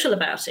social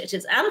about it.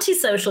 It's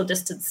anti-social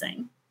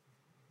distancing.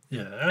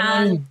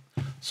 Yeah.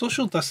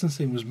 Social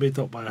distancing was made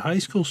up by a high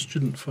school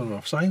student for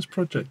a science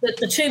project.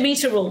 The 2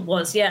 meter rule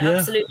was,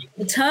 absolutely.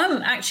 The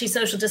term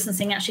social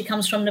distancing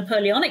comes from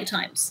Napoleonic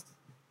times.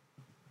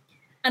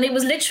 And it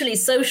was literally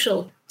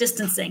social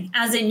distancing,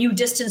 as in you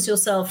distance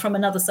yourself from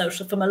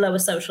a lower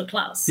social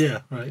class.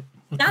 Yeah, right.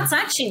 Okay. That's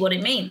actually what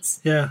it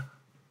means. Yeah.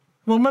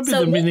 Well, maybe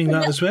they're meaning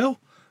that as well.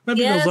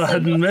 Maybe there's a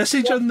hidden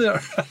message in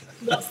there.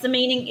 What's the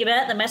meaning?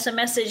 The meta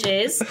message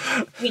is,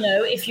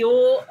 if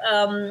you're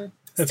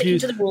sticking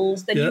to the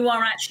rules, then you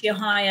are actually a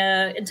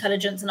higher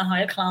intelligence and a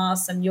higher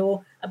class, and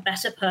you're a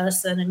better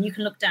person, and you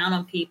can look down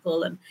on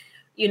people, and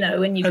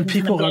and you can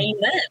people blame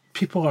them.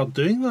 People are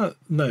doing that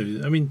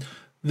now.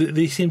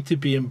 They seem to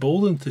be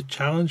emboldened to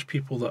challenge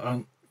people that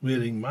aren't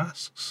wearing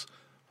masks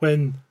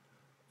when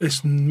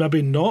it's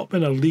maybe not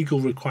been a legal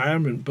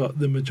requirement, but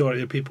the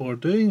majority of people are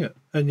doing it,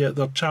 and yet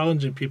they're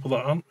challenging people that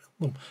aren't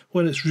wearing them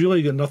when it's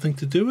really got nothing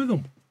to do with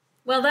them.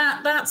 Well,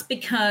 that's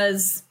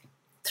because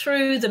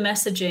through the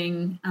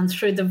messaging and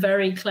through the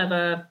very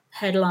clever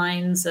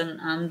headlines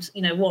and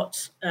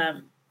what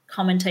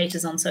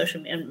commentators on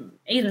social and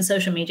even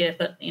social media,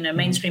 but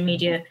mainstream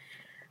media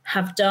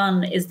have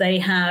done is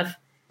they've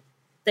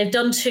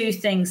done two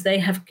things. They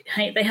have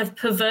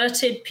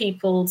perverted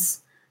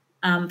people's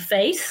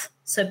faith.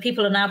 So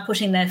people are now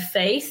putting their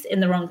faith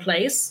in the wrong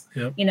place.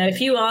 Yep. If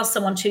you asked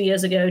someone 2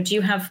 years ago, do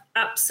you have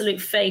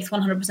absolute faith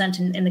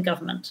 100% in the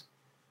government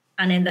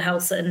and in the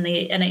health and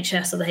the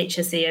NHS or the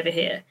HSE over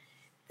here?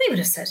 They would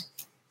have said,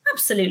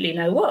 absolutely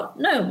no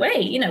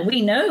way.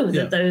 We know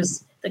that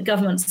that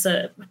governments,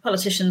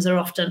 politicians are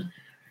often,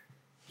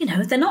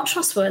 they're not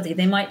trustworthy.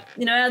 They might,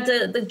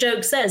 the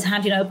joke says, how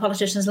do you know a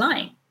politician's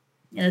lying?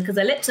 Because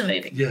their lips are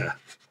moving. Yeah.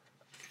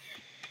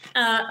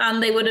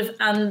 And they would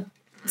have,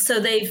 so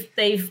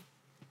they've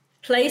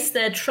place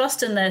their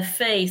trust and their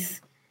faith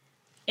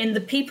in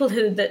the people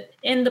that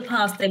in the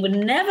past they would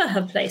never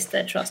have placed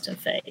their trust and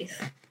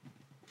faith.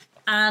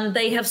 And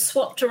they have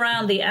swapped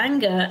around the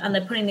anger, and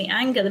they're putting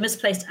the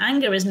misplaced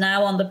anger is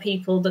now on the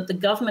people that the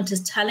government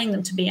is telling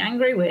them to be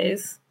angry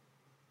with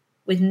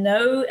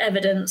no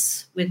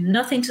evidence, with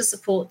nothing to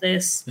support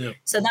this. Yeah.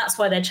 So that's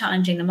why they're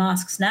challenging the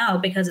masks now,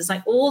 because it's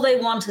like all they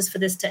want is for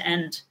this to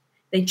end.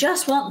 They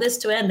just want this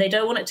to end. They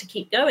don't want it to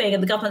keep going.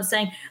 And the government's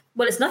saying,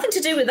 well, it's nothing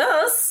to do with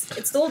us.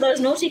 It's all those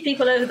naughty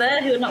people over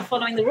there who are not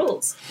following the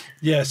rules.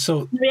 Yeah,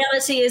 so the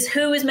reality is,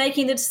 who is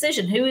making the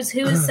decision? Who is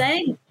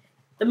saying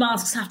the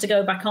masks have to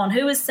go back on?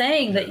 Who is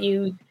saying that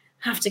you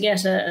have to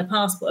get a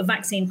passport, a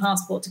vaccine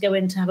passport, to go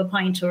in to have a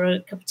pint or a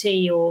cup of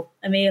tea or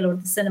a meal or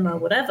the cinema or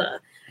whatever?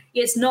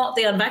 It's not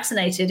the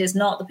unvaccinated. It's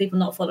not the people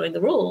not following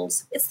the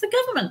rules. It's the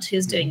government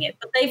who's doing it.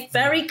 But they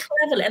very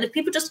cleverly, and if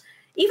people just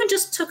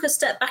took a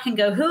step back and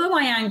go, who am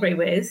I angry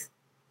with?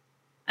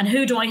 And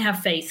who do I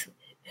have faith?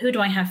 Who do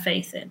I have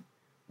faith in?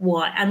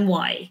 Why? And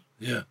why?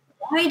 Yeah.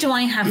 Why do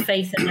I have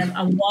faith in them?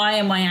 And why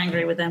am I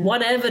angry with them?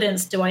 What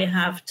evidence do I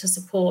have to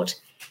support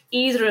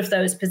either of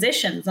those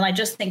positions? And I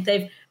just think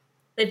they've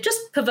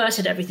just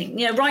perverted everything.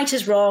 You know, right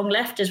is wrong,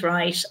 left is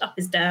right, up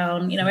is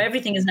down. You know,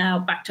 everything is now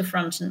back to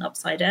front and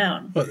upside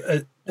down. But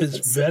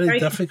it's very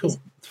difficult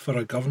for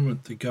a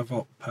government to give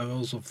up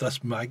powers of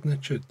this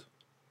magnitude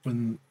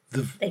when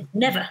they've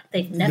never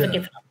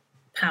given up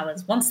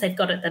powers. Once they've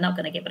got it, they're not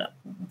going to give it up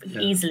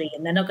easily,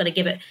 and they're not going to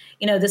give it.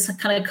 You know, this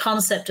kind of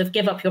concept of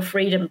give up your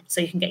freedom so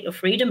you can get your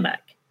freedom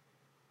back.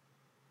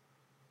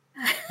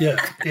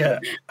 Yeah.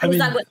 How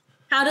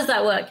does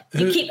that work?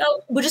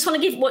 We just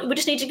need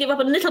to give up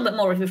a little bit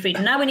more of your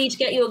freedom. Now we need to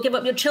give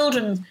up your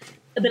children's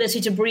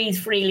ability to breathe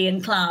freely in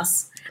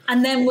class,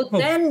 and then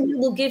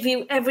we'll give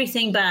you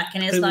everything back.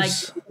 And it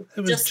was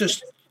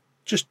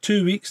just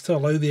 2 weeks to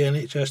allow the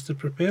NHS to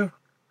prepare.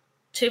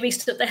 2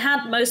 weeks. They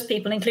had most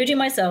people, including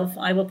myself.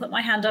 I will put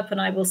my hand up and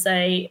I will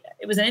say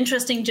it was an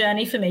interesting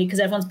journey for me,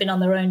 because everyone's been on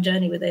their own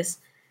journey with this.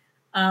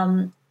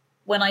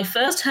 When I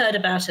first heard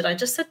about it, I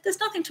just said, there's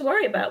nothing to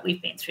worry about. We've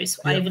been through.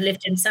 Yeah. I've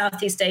lived in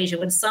Southeast Asia.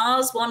 When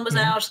SARS one was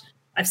out,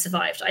 I've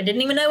survived. I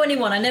didn't even know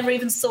anyone. I never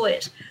even saw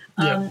it.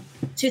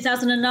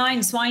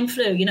 2009 swine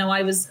flu. You know,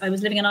 I was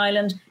living in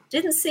Ireland.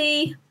 Didn't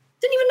even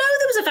know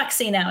there was a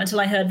vaccine out until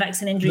I heard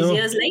vaccine injuries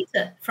years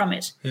later from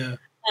it. Yeah.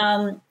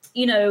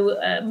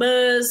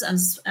 MERS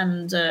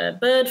and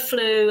bird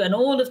flu and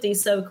all of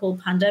these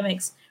so-called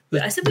pandemics.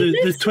 I said,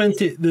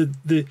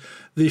 the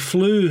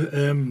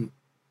flu,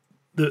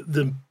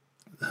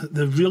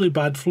 the really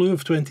bad flu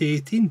of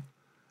 2018.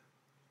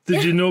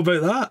 Did you know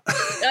about that?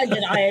 I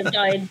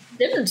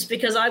didn't,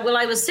 because I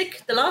was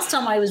sick. The last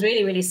time I was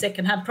really, really sick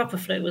and had proper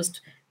flu was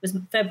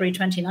February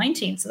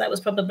 2019. So that was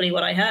probably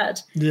what I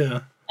had. Yeah.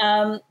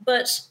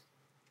 But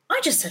I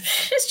just said,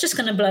 it's just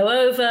going to blow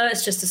over.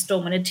 It's just a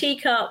storm in a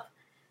teacup.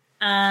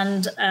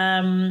 And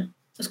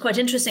it was quite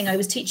interesting. I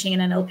was teaching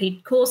an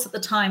NLP course at the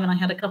time, and I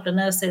had a couple of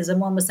nurses,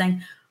 and one was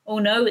saying, oh,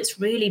 no, it's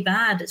really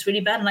bad. It's really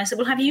bad. And I said,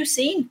 well, have you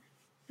seen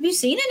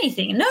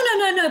anything? No,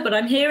 but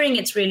I'm hearing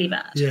it's really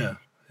bad. Yeah,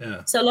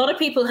 yeah. So a lot of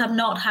people have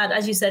not had,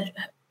 as you said,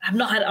 have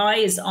not had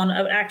eyes on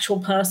an actual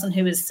person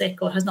who is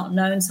sick, or has not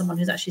known someone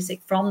who's actually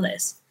sick from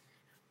this.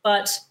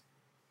 But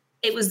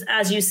it was,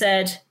 as you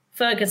said,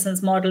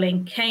 Ferguson's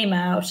modeling came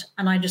out,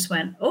 and I just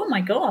went, oh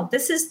my God,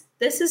 this is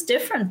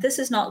different. This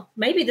is not,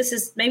 maybe this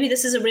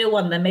is a real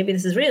one, then maybe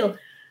this is real.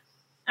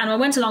 And I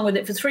went along with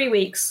it for 3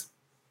 weeks.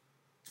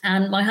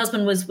 And my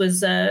husband was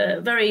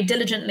very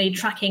diligently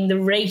tracking the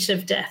rate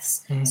of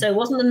deaths. Mm-hmm. So it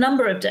wasn't the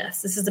number of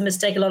deaths. This is the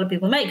mistake a lot of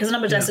people make, because the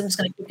number of deaths are just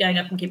going to keep going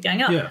up and keep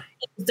going up. Yeah.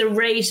 It was the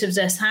rate of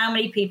deaths, how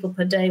many people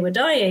per day were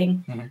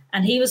dying. Mm-hmm.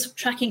 And he was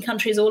tracking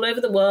countries all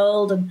over the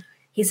world. And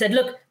he said,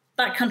 look,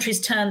 that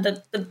country's turned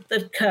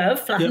the curve,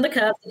 flattened the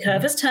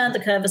curve has turned,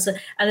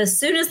 and as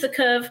soon as the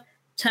curve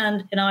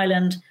turned in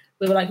Ireland,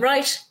 we were like,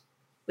 right,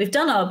 we've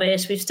done our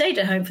bit. We've stayed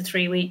at home for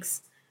 3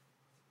 weeks.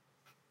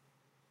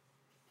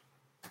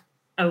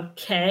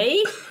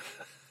 Okay,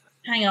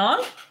 hang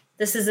on.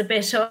 This is a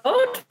bit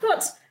odd.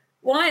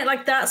 Why?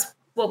 Like, that's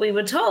what we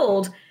were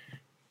told.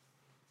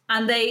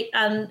 And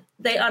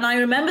I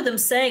remember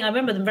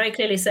them very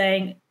clearly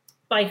saying,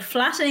 by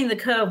flattening the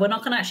curve, we're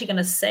not actually going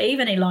to save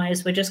any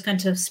lives. We're just going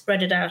to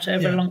spread it out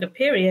over a longer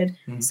period,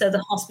 so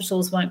the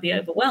hospitals won't be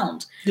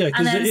overwhelmed. Yeah,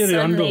 because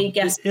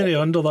the area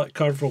under that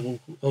curve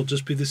will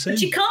just be the same.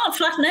 But you can't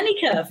flatten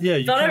any curve.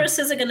 Yeah,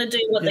 viruses are going to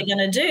do what they're going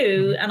to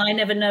do, and I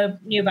never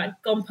knew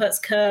about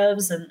Gompertz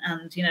curves and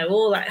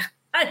all that.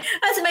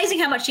 It's amazing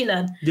how much you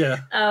learn. Yeah.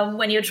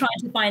 When you're trying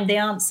to find the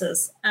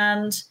answers,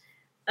 and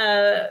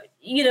I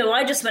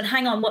just went,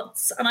 hang on,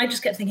 and I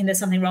just kept thinking, there's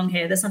something wrong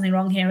here,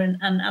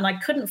 and I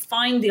couldn't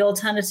find the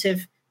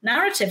alternative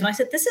narrative. And I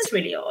said, this is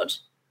really odd.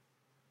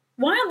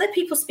 Why aren't there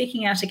people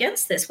speaking out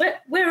against this?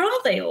 Where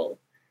are they all?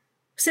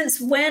 Since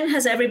when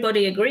has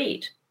everybody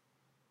agreed?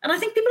 And I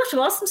think people have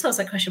to ask themselves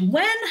that question.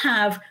 When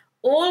have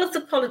all of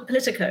the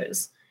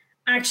politicos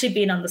actually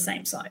been on the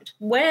same side?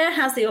 Where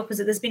has the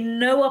opposite? There's been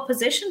no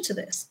opposition to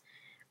this.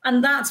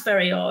 And that's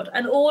very odd.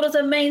 And all of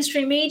the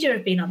mainstream media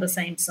have been on the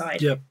same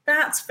side. Yep.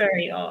 That's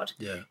very odd.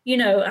 Yeah. You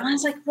know, and I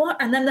was like, what?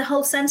 And then the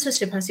whole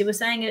censorship, as you were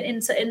saying,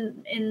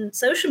 in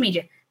social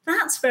media,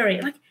 that's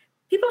very, like,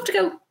 people have to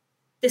go,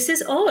 this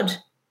is odd.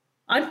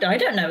 I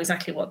don't know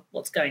exactly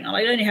what's going on.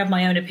 I only have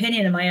my own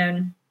opinion and my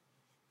own,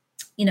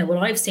 you know,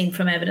 what I've seen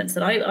from evidence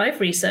that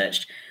I've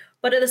researched.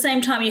 But at the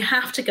same time, you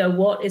have to go,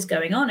 what is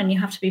going on? And you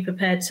have to be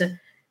prepared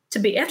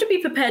you have to be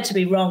prepared to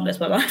be wrong as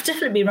well. I've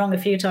definitely been wrong a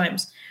few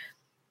times.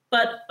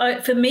 But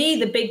for me,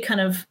 the big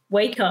kind of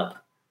wake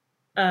up,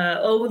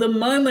 or the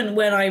moment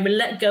when I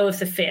let go of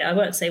the fear, I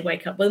won't say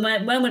wake up, but the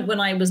moment when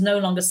I was no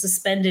longer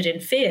suspended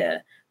in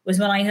fear was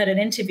when I had an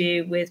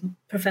interview with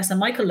Professor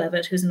Michael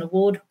Levitt, who's an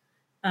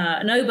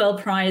a Nobel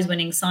Prize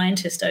winning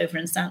scientist over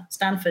in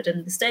Stanford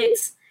in the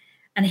States.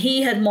 And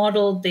he had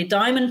modeled the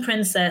Diamond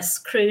Princess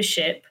cruise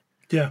ship,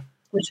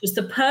 which was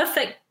the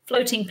perfect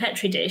floating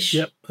Petri dish.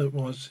 Yep, it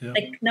was. Yeah.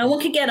 Like, no one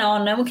could get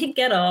on, no one could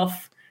get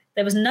off.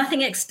 There was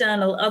nothing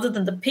external other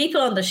than the people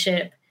on the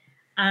ship.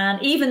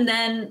 And even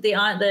then,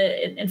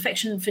 the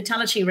infection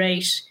fatality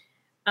rate,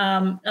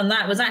 and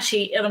that was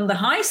actually on the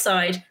high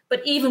side,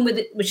 but even with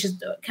it, which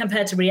is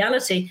compared to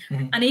reality,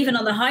 and even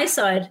on the high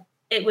side,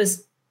 it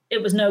was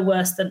no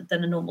worse than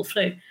a normal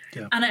flu.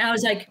 Yeah. And I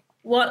was like,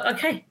 what?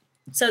 Okay,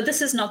 so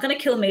this is not going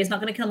to kill me. It's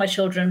not going to kill my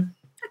children.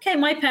 Okay,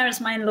 my parents,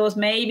 my in-laws,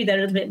 maybe they're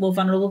a little bit more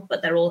vulnerable,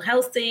 but they're all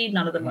healthy.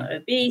 None of them are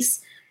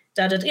obese.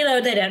 You know,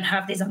 they don't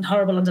have these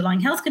horrible underlying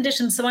health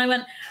conditions. So I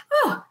went,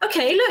 oh,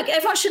 okay, look,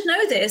 everyone should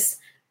know this.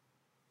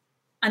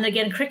 And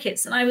again,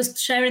 crickets. And I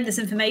was sharing this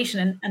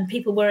information and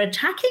people were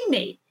attacking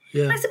me.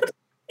 Yeah. And I said, but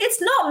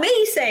it's not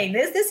me saying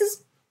this. This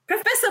is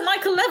Professor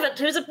Michael Levitt,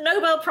 who's a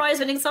Nobel Prize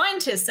winning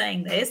scientist,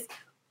 saying this.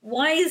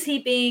 Why is he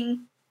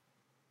being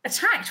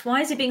attacked?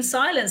 Why is he being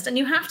silenced? And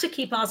you have to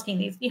keep asking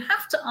these. You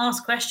have to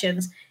ask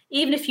questions,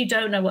 even if you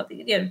don't know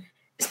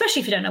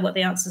especially if you don't know what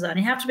the answers are. And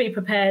you have to be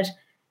prepared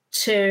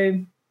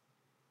to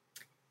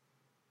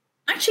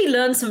actually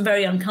learn some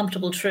very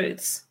uncomfortable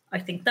truths. I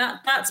think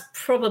that's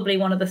probably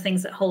one of the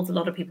things that holds a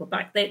lot of people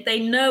back. They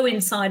know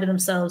inside of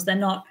themselves they're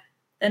not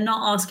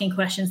asking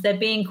questions. They're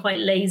being quite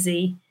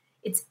lazy.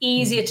 It's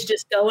easier to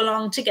just go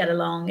along to get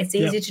along. It's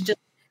easier to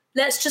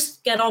let's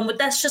just get on with,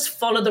 let's just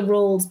follow the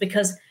rules,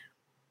 because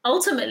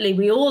ultimately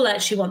we all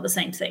actually want the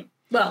same thing.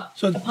 Well,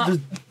 so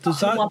does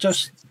that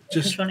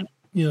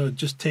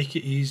just take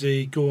it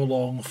easy, go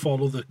along,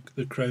 follow the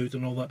crowd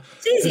and all that?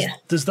 It's easier.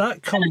 Does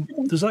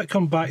that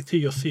come back to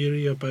your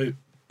theory about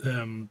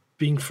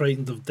being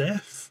frightened of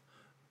death?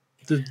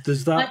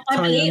 Does that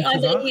tie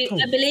into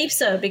that? I believe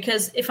so,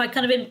 because if I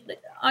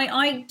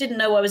I didn't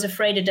know I was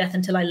afraid of death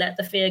until I let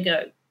the fear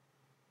go.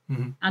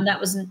 And that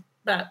was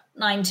about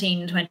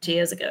 19, 20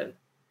 years ago.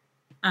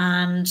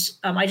 And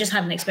I just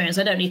had an experience.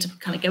 I don't need to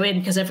kind of go in,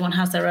 because everyone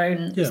has their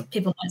own.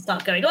 People might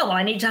start going, oh, well,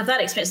 I need to have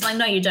that experience. Like,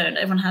 no, you don't.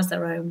 Everyone has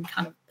their own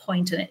kind of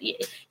point in it.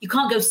 You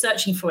can't go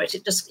searching for it.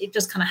 It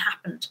just kind of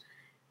happened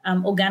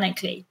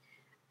organically.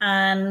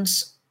 And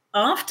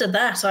after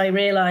that, I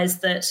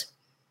realized that,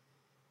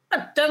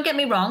 don't get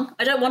me wrong,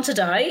 I don't want to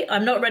die.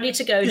 I'm not ready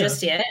to go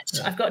just yet.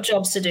 I've got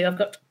jobs to do.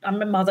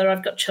 I'm a mother.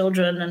 I've got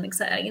children, and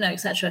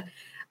etc.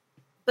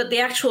 But the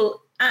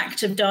actual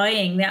act of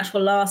dying, the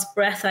actual last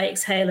breath I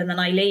exhale and then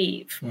I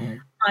leave,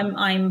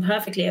 I'm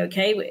perfectly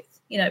okay with,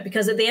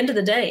 because at the end of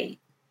the day,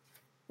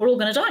 we're all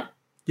going to die.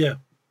 Yeah.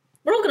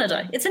 We're all going to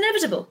die. It's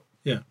inevitable.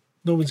 Yeah.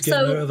 No one's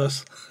getting out of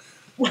this.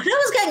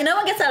 No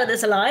one gets out of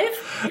this alive.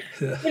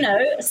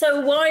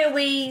 So why are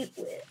we,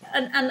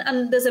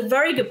 and there's a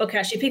very good book,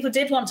 actually. People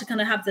did want to kind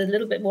of have a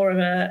little bit more of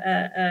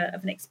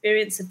an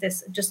experience of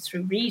this just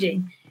through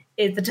reading,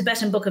 is the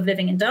Tibetan Book of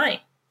Living and Dying.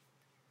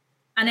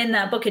 And in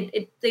that book,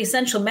 the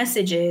essential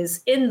message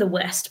is, in the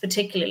West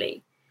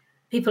particularly,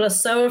 people are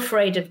so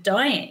afraid of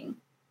dying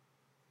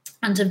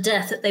and of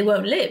death that they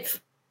won't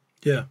live.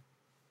 Yeah.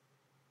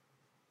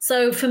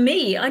 So for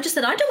me, I just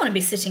said, I don't want to be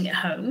sitting at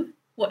home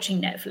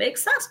watching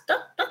Netflix.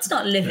 That's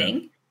not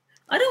living. Yeah.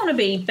 I don't want to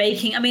be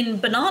baking. I mean,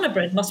 banana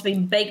bread must have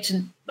been baked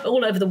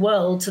all over the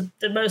world to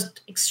the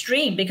most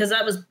extreme, because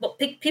that was what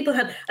people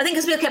had. I think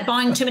because people kept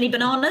buying too many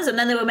bananas and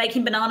then they were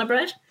making banana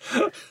bread.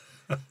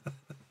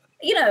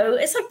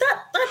 It's like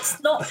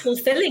that's not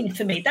fulfilling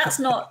for me. That's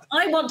not,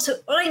 I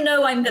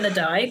know I'm going to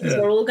die, because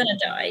we're all going to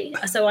die.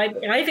 So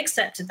I've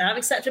accepted that. I've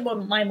accepted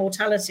my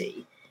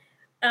mortality.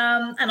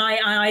 And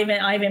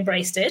I've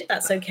embraced it.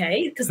 That's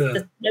okay, because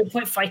there's no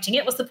point fighting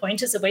it. What's the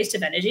point? It's a waste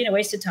of energy and a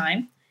waste of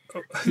time.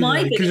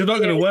 Because you're not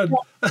going to win.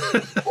 We're not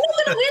going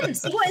to win.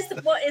 So what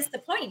is the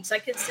point?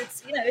 Like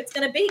it's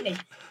going to beat me.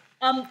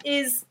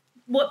 Is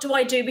what do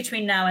I do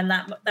between now and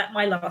that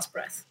my last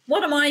breath?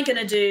 What am I going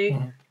to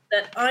do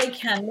that I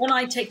can, when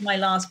I take my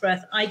last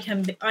breath, I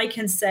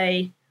can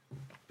say,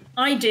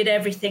 I did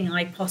everything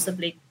I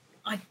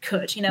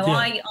could.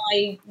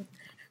 I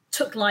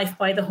took life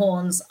by the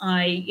horns.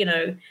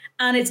 And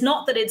it's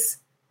not that it's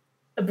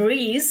a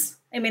breeze.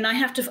 I mean,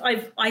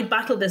 I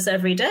battle this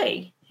every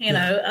day.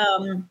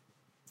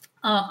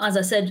 As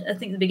I said, I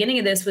think the beginning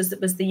of this was the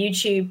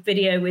YouTube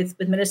video with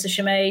Melissa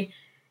Chimay,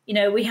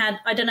 we had,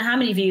 I don't know how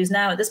many views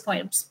now at this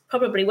point, it's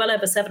probably well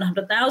over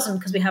 700,000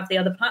 because we have the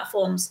other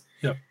platforms.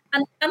 Yep.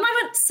 And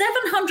I went,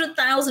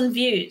 700,000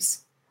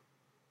 views.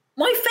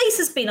 My face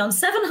has been on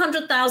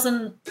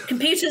 700,000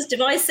 computers,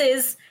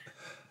 devices,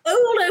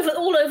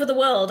 all over the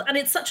world. And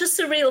it's such a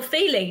surreal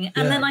feeling.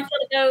 And then I got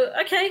to go,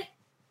 okay,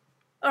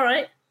 all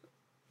right.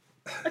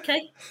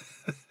 Okay.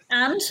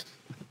 And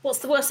what's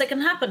the worst that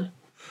can happen?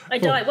 I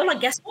die. Well, I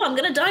guess what? I'm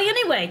going to die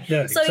anyway.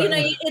 Yeah, so,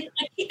 exactly.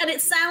 And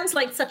it sounds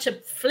like such a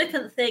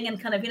flippant thing and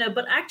kind of,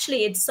 but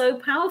actually it's so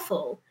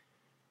powerful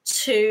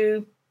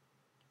to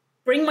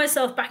bring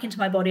myself back into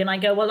my body. And I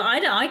go, well,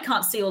 I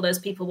can't see all those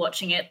people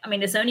watching it. I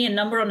mean, it's only a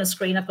number on a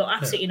screen. I've got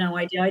absolutely no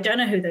idea. I don't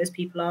know who those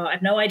people are. I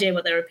have no idea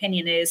what their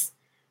opinion is.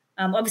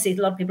 Obviously,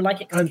 a lot of people like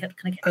it because they kind of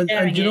kept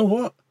sharing and you know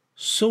what?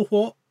 So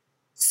what?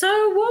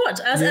 So what?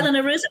 As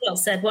Eleanor Roosevelt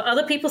said, what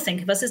other people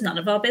think of us is none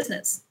of our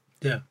business.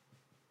 Yeah.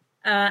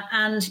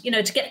 And,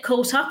 to get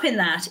caught up in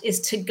that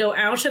is to go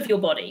out of your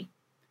body,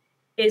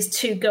 is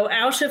to go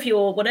out of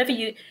your whatever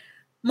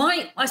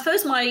I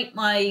suppose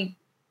my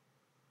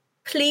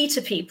plea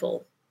to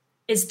people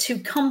is to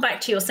come back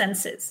to your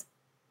senses.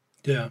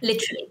 Yeah.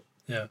 Literally.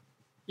 Yeah.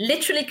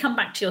 Literally come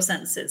back to your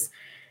senses.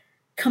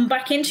 Come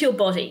back into your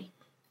body.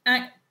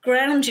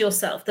 Ground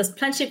yourself. There's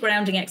plenty of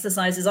grounding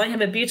exercises. I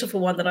have a beautiful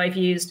one that I've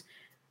used.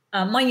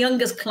 My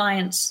youngest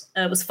client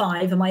was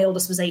 5 and my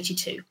oldest was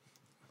 82.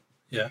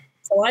 Yeah.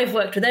 So I've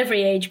worked with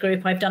every age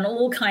group. I've done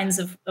all kinds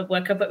of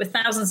work. I've worked with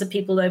thousands of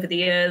people over the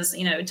years,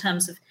 in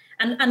terms of,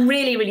 and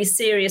really, really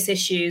serious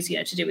issues,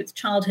 to do with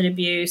childhood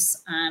abuse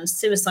and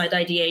suicide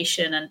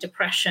ideation and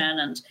depression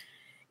and,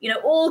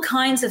 all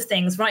kinds of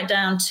things, right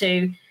down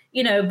to,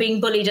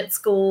 being bullied at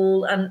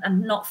school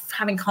and not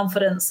having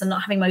confidence and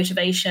not having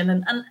motivation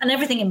and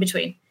everything in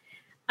between.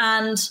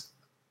 And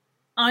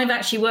I've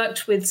actually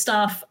worked with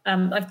staff.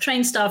 I've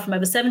trained staff from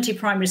over 70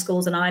 primary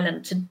schools in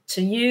Ireland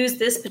to use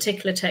this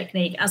particular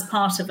technique as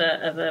part of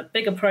a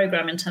bigger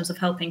program in terms of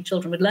helping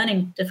children with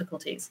learning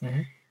difficulties.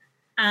 Mm-hmm.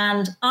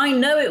 And I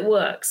know it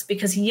works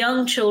because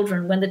young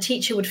children, when the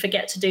teacher would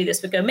forget to do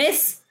this, would go,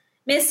 Miss,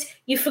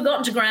 you've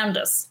forgotten to ground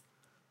us.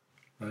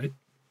 Right.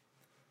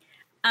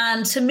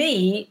 And to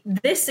me,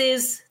 this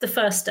is the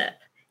first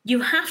step. You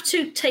have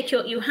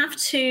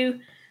to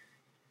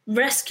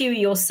rescue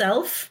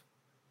yourself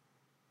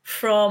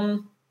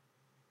from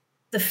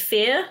the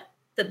fear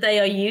that they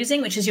are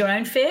using, which is your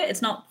own fear.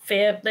 It's not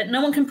fear that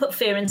no one can put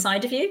fear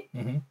inside of you.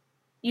 Mm-hmm.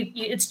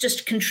 It's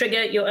just can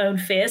trigger your own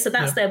fear. So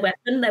that's their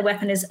weapon. Their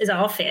weapon is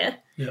our fear.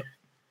 Yep.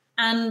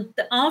 And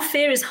our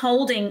fear is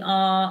holding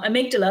our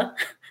amygdala,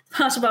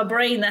 part of our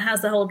brain that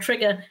has the whole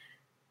trigger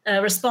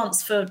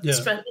response for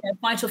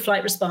fight or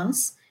flight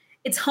response.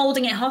 It's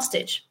holding it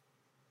hostage.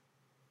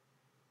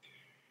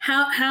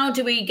 How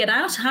do we get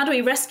out? How do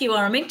we rescue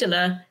our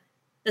amygdala?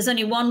 There's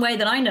only one way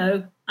that I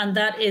know, and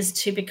that is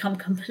to become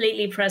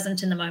completely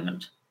present in the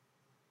moment.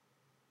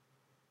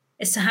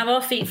 It's to have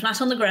our feet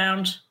flat on the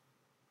ground,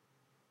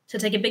 to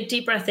take a big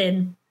deep breath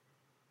in,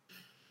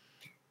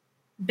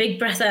 big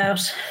breath out,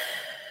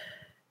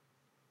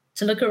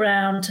 to look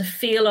around, to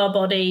feel our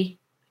body,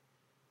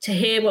 to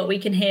hear what we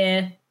can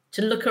hear,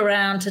 to look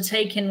around, to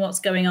take in what's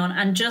going on,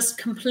 and just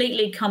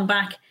completely come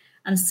back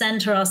and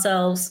center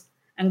ourselves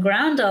and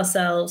ground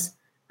ourselves.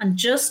 And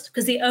just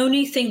because the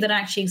only thing that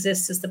actually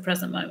exists is the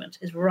present moment,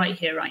 is right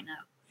here, right now.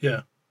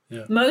 Yeah,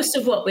 yeah. Most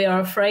of what we are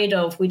afraid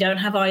of, we don't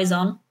have eyes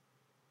on.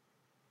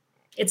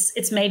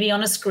 It's maybe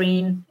on a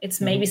screen.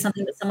 It's maybe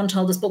something that someone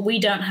told us, but we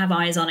don't have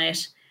eyes on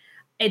it.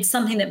 It's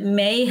something that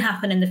may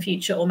happen in the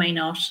future or may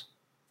not.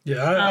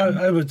 Yeah,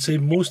 I would say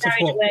most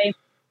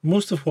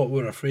of what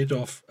we're afraid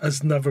of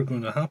is never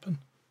going to happen.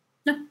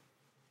 No,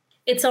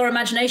 it's our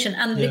imagination.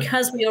 And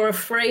because we are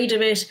afraid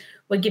of it,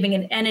 we're giving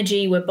it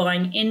energy, we're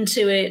buying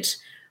into it.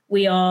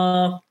 We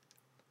are,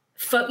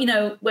 I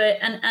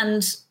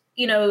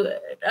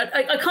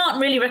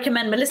can't really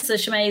recommend Melissa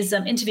Chimay's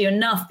interview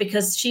enough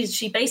because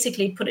she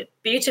basically put it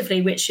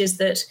beautifully, which is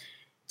that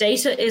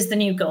data is the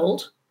new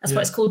gold. That's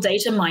why it's called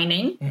data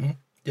mining. Mm-hmm.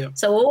 Yep.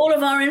 So all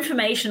of our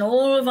information,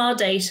 all of our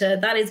data,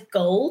 that is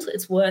gold.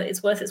 It's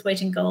worth its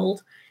weight in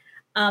gold.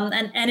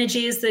 And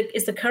energy is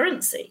the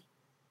currency.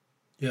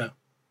 Yeah.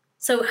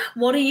 So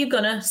what are you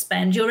going to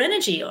spend your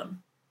energy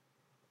on?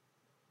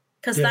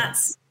 Because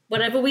that's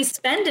whatever we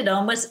spend it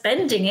on, we're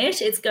spending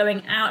it, it's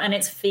going out and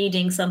it's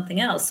feeding something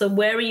else. So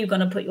where are you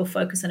going to put your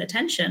focus and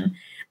attention?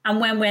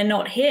 And when we're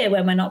not here,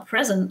 when we're not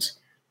present,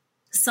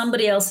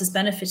 somebody else is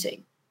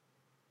benefiting.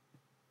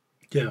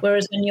 Yeah.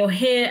 Whereas when you're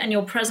here and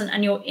you're present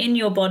and you're in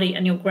your body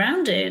and you're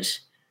grounded,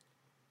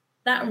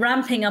 that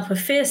ramping up of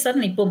fear,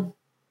 suddenly, boom,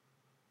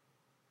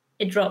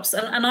 it drops.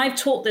 And I've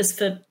taught this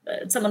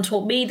someone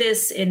taught me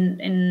this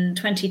in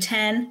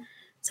 2010.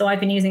 So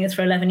I've been using it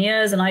for 11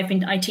 years and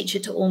I teach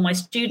it to all my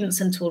students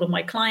and to all of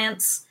my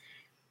clients.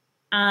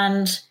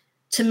 And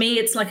to me,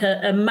 it's like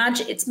a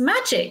magic. It's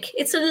magic.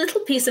 It's a little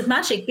piece of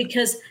magic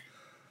because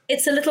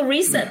it's a little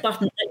reset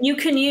button that you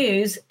can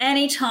use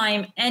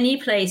anytime, any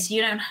place.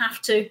 You don't have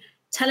to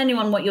tell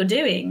anyone what you're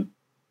doing,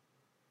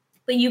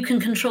 but you can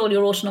control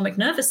your autonomic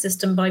nervous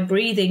system by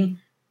breathing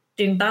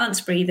doing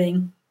balanced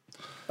breathing,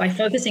 by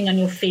focusing on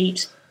your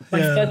feet,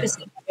 by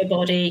focusing on your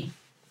body,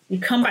 you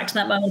come back to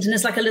that moment, and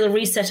it's like a little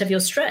reset of your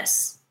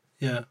stress.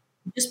 Yeah.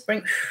 Just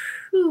bring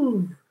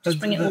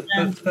it all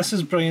down. This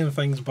is bringing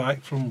things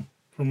back from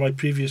my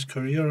previous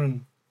career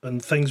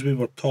and things we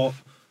were taught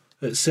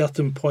at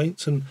certain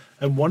points, and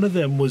one of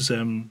them was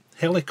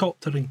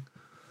helicoptering,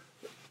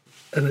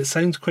 and it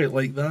sounds quite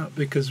like that,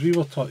 because we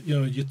were taught,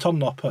 you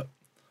turn up at,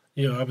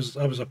 I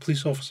was a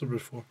police officer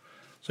before,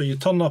 so you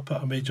turn up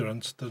at a major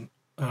incident,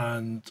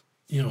 and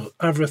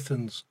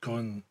everything's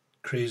gone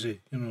crazy.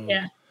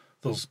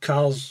 There's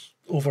cars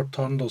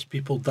overturned, there's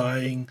people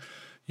dying,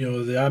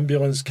 the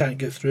ambulance can't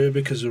get through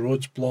because the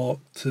road's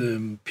blocked,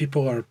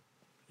 people are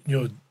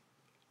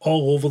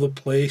all over the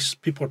place,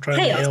 people are trying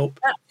to help.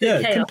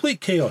 Chaos.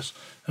 Complete chaos.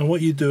 And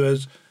what you do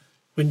is,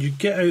 when you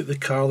get out the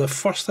car, the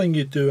first thing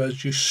you do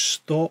is you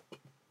stop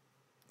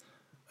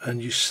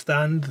and you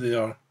stand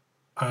there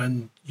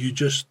and you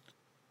just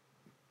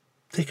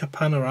take a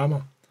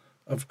panorama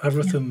of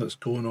everything that's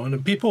going on.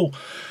 And people,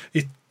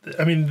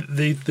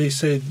 they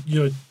said,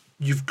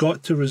 you've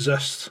got to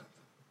resist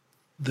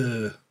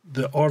the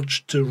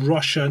urge to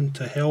rush in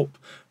to help,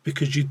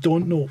 because you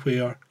don't know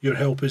where your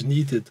help is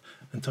needed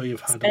until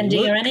you've had spending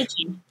a look. Your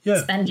energy.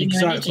 Yeah, spending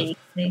exactly. Your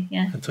energy.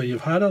 Yeah. Until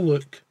you've had a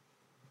look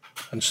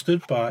and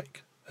stood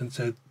back and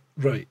said,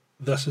 right,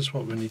 this is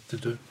what we need to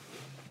do.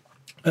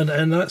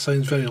 And that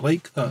sounds very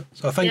like that.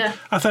 So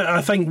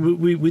I think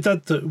we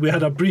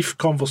had a brief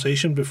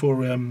conversation before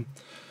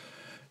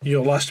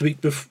last week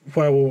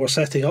while we were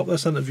setting up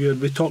this interview,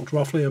 and we talked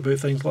roughly about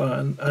things like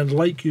that. And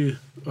like you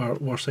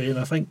were saying,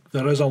 I think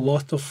there is a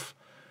lot of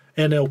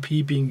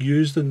NLP being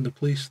used in the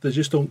police. They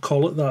just don't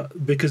call it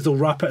that because they'll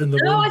wrap it in the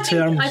wrong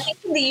terms. I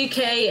think in the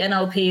UK,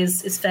 NLP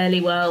is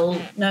fairly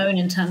well known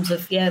in terms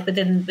of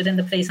within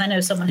the police. I know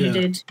someone who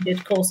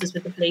did courses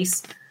with the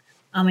police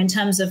in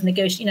terms of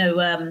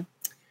negotiation,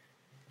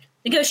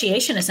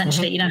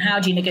 essentially.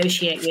 How do you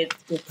negotiate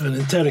with an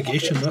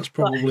interrogation? That's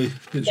probably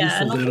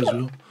useful there as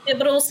well. Yeah,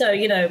 but also,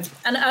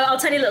 and I'll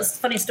tell you a little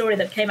funny story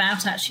that came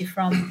out actually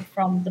from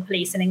the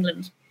police in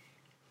England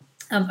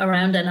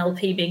around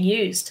NLP being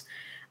used.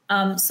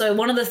 So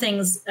one of the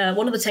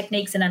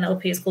techniques in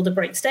NLP is called a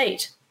break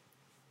state.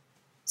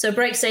 So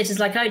break state is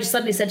like, I just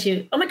suddenly said to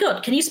you, oh my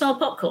God, can you smell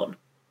popcorn?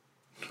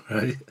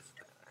 Right.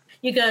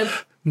 You go,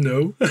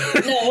 no.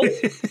 No.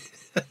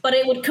 But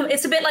it would come.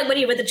 It's a bit like when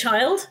you're with a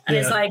child, and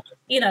it's like,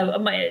 and I've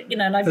done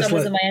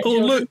this in my own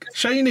children. Look,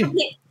 shiny.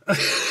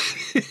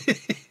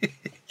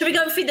 Should we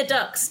go and feed the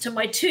ducks to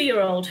my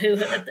 2-year-old who,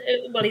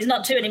 well, he's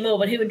not 2 anymore,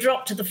 but who had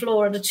dropped to the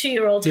floor at a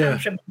 2-year-old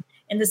tantrum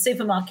in the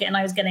supermarket, and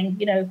I was getting,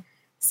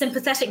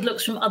 sympathetic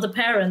looks from other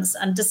parents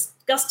and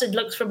disgusted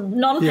looks from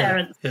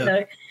non-parents,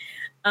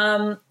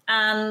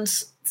 and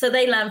so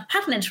they learn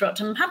pattern interrupt,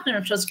 and pattern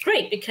interrupt is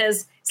great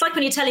because it's like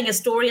when you're telling a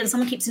story and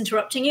someone keeps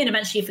interrupting you, and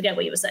eventually you forget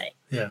what you were saying.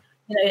 Yeah.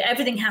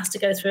 Everything has to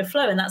go through a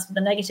flow, and that's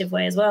the negative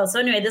way as well. So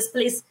anyway,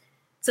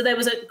 so there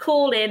was a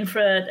call in for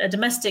a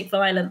domestic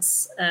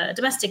violence, a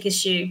domestic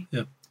issue.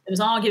 Yeah. It was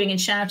arguing and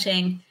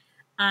shouting,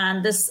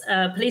 and this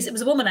it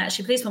was a woman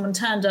actually, policewoman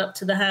turned up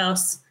to the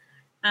house,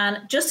 and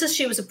just as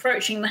she was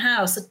approaching the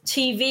house, a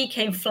TV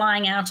came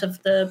flying out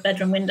of the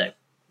bedroom window.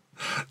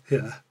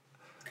 Yeah.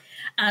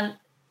 And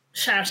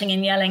shouting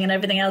and yelling and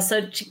everything else.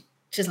 So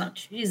she's like,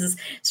 Jesus.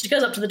 So she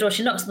goes up to the door,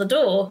 she knocks on the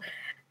door,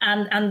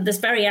 and this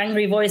very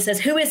angry voice says,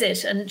 who is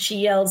it? And she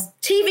yells,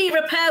 TV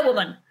repair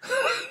woman.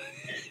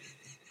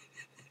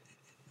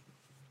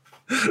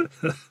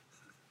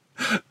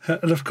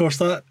 And of course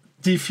that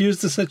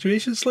defused the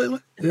situation slightly.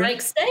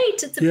 Break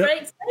state. It's a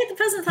break state. The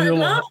person started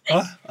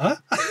laughing.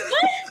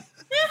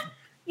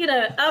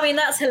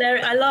 That's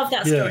hilarious. I love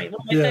that story.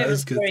 One of my favorite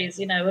stories,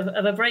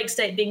 of a break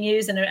state being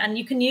used, and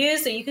you can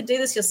use it. You could do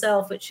this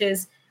yourself, which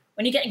is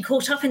when you're getting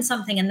caught up in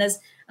something and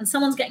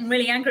someone's getting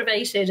really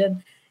aggravated,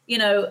 and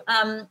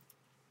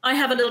I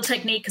have a little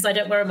technique because I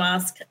don't wear a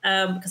mask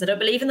because I don't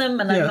believe in them,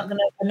 and I'm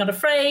not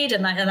afraid,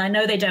 and I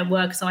know they don't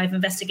work, so I've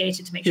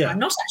investigated to make sure I'm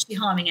not actually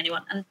harming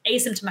anyone. And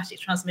asymptomatic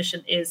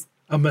transmission is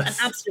an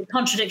absolute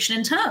contradiction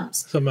in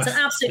terms. It's a myth. It's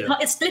an absolute.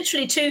 It's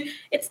literally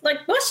it's like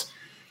what?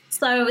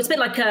 So it's a bit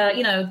like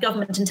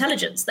government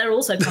intelligence. They're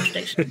also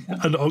contradictions.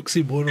 An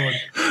oxymoron.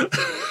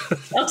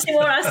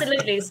 Oxymoron,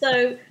 absolutely.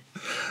 So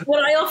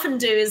what I often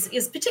do is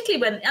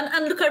particularly when,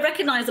 and look, I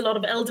recognise a lot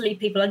of elderly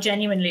people are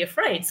genuinely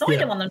afraid, so I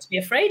don't want them to be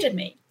afraid of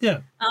me.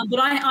 Yeah.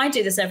 But I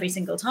do this every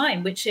single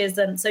time, which is,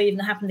 so even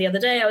happened the other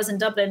day, I was in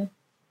Dublin,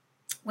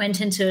 went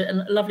into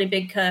a lovely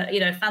big,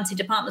 fancy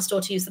department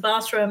store to use the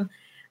bathroom.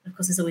 And of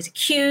course, there's always a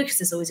queue because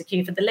there's always a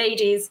queue for the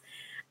ladies.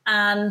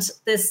 And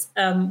this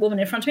woman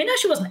in front of me, no,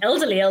 she wasn't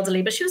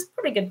elderly, but she was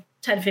probably a good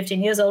 10,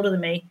 15 years older than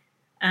me.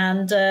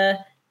 And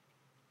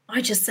I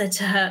just said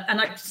to her,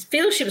 and I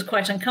feel she was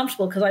quite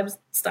uncomfortable because I was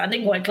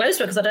standing quite close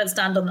to her because I don't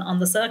stand on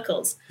the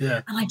circles.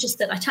 Yeah. And I just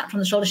said, I tapped her on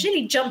the shoulder. She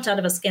nearly jumped out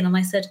of her skin. And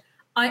I said,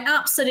 I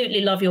absolutely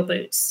love your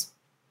boots.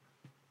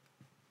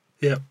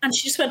 Yeah. And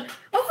she just went,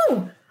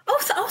 oh,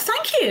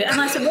 thank you.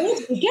 And I said, where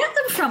did you get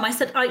them from? I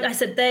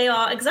said, they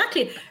are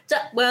exactly.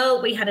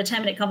 Well, we had a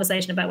 10-minute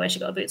conversation about where she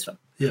got her boots from.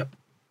 Yeah.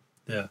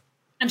 Yeah.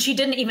 And she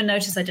didn't even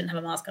notice I didn't have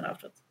a mask on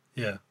afterwards.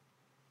 Yeah.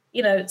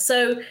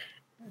 So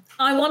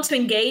I want to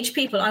engage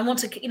people. I want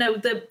to,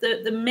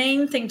 the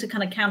main thing to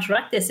kind of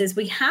counteract this is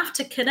we have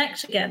to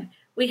connect again.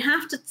 We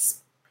have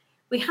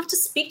to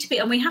speak to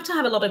people, and we have to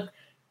have a lot of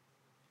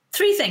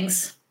 3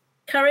 things: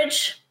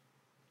 courage,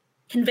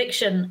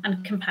 conviction,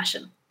 and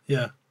compassion.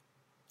 Yeah.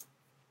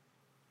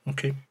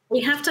 Okay.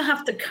 We have to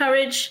have the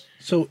courage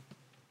to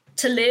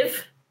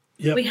live.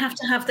 Yep. We have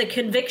to have the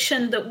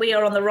conviction that we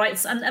are on the right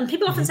side. And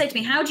people often say to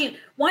me,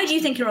 why do you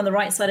think you're on the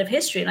right side of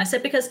history? And I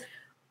said, because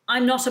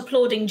I'm not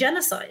applauding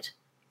genocide.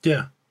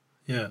 Yeah.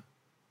 Yeah.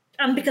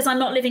 And because I'm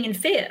not living in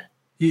fear.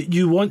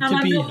 You want and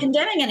to be... I'm not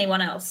condemning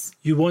anyone else.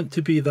 You want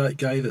to be that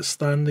guy that's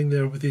standing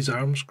there with his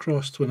arms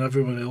crossed when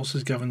everyone else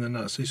is giving the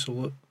Nazi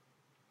salute.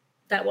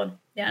 That one.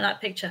 Yeah,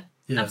 that picture.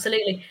 Yeah.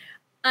 Absolutely.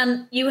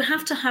 And you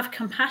have to have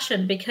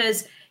compassion,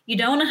 because you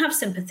don't want to have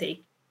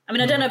sympathy. I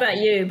mean, I don't know about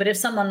you, but if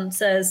someone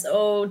says,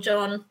 oh,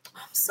 John,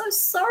 I'm so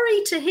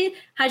sorry to hear,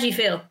 how do you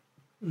feel?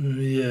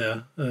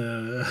 Yeah.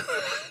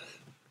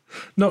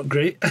 Not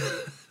great.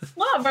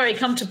 Not a very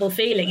comfortable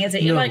feeling, is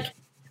it? You're No. like,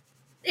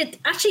 it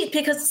actually,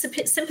 because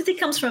sympathy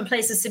comes from a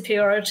place of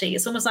superiority.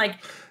 It's almost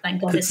like,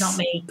 thank God it's not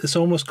me. It's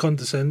almost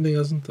condescending,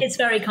 isn't it? It's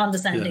very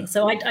condescending. Yeah.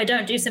 So I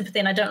don't do sympathy,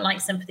 and I don't like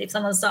sympathy. If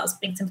someone starts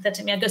being sympathetic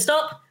to me, I go,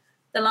 stop.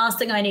 The last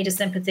thing I need is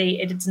sympathy.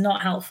 It's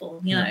not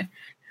helpful, you know.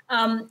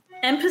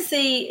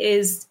 Empathy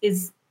is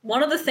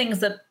one of the things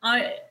that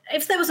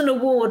if there was an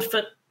award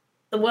for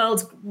the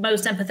world's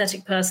most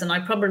empathetic person, I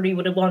probably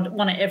would have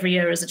won it every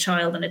year as a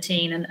child and a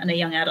teen and a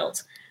young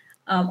adult.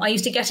 I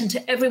used to get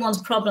into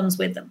everyone's problems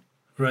with them.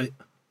 Right.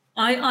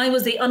 I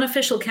was the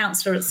unofficial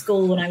counsellor at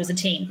school when I was a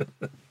teen.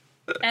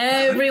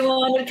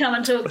 Everyone would come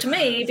and talk to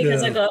me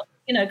because I got,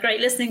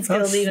 great listening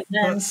skills even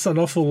then. That's an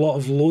awful lot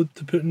of load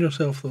to put on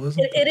yourself, though,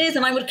 isn't it? It is,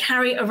 and I would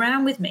carry it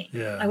around with me.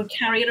 Yeah. I would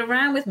carry it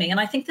around with me. And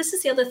I think this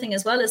is the other thing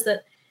as well, is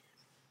that,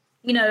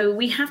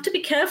 we have to be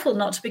careful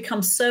not to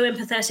become so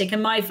empathetic.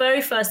 And my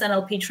very first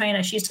NLP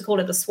trainer, she used to call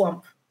it the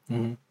swamp.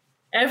 Mm-hmm.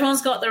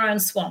 Everyone's got their own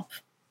swamp.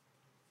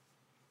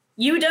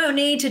 You don't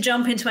need to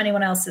jump into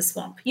anyone else's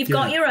swamp. You've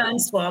got your own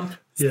swamp.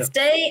 Yeah.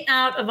 Stay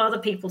out of other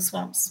people's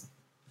swamps.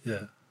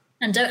 Yeah.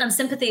 And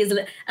sympathy is,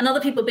 and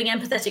other people being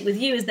empathetic with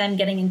you is then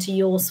getting into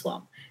your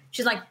swamp.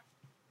 She's like,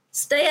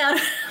 stay out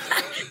of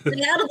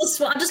the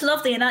swamp. I just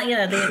love the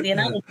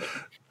analogy.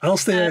 I'll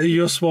stay out of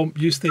your swamp.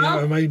 You stay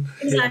out of mine.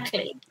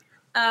 Exactly.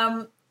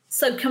 Yeah.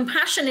 So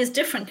compassion is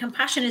different.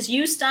 Compassion is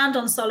you stand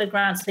on solid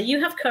ground. So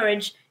you have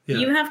courage,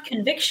 you have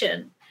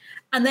conviction,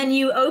 and then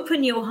you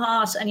open your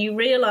heart and you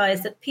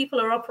realize that people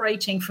are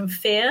operating from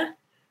fear,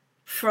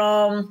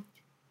 from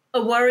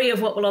a worry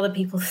of what will other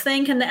people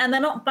think. And they're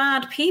not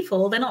bad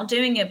people. They're not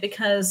doing it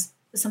because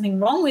there's something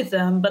wrong with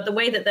them, but the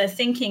way that they're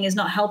thinking is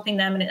not helping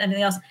them and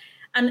anything else.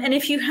 And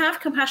if you have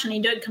compassion,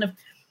 you don't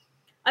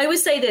I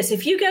always say this,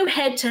 if you go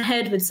head to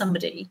head with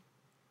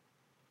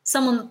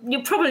someone,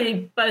 you're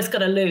probably both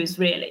going to lose,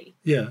 really.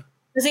 Yeah.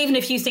 Because even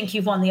if you think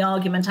you've won the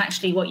argument,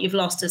 actually what you've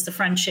lost is the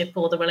friendship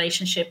or the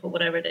relationship or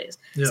whatever it is.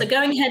 Yeah. So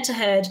going head to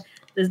head,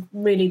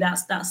 really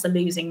that's the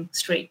losing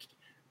streak.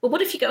 But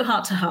what if you go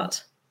heart to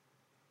heart?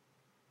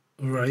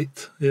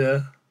 Right.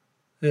 Yeah.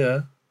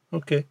 Yeah.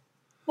 Okay.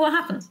 What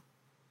happens?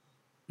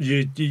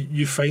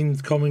 You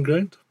find common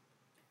ground?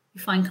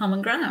 You find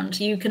common ground.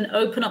 You can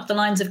open up the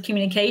lines of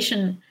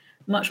communication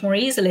much more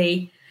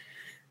easily.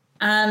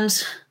 And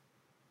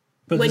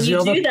when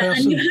you do that,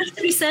 and you have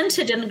to be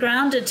centered and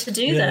grounded to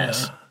do that.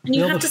 And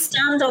you have to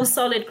stand on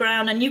solid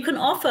ground, and you can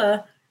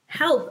offer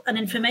help and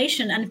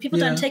information, and people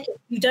don't take it.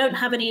 You don't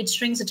have any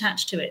strings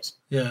attached to it.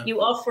 Yeah.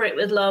 You offer it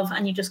with love,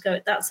 and you just go,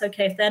 that's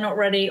okay. If they're not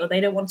ready or they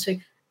don't want to,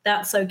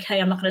 that's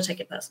okay. I'm not going to take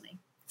it personally.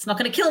 It's not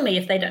going to kill me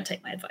if they don't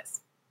take my advice.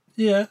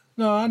 Yeah,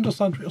 no, I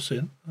understand what you're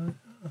saying.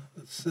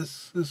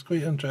 It's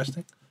quite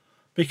interesting,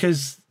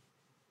 because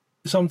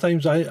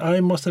sometimes I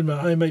must admit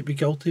I might be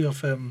guilty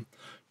of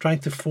trying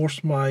to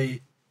force my,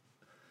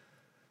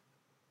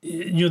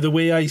 the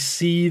way I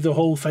see the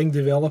whole thing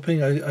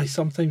developing. I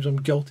sometimes I'm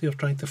guilty of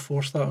trying to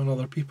force that on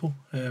other people.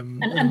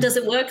 And does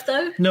it work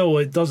though? No,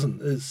 it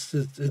doesn't.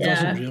 It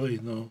doesn't really.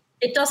 No.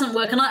 It doesn't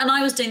work, and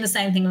I was doing the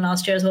same thing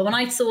last year as well. When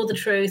I saw the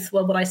truth,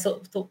 what I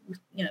thought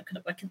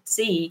I could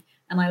see,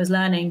 and I was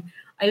learning,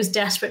 I was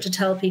desperate to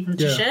tell people and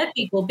to share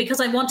people,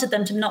 because I wanted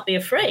them to not be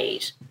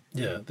afraid.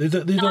 Yeah, they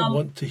don't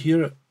want to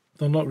hear it.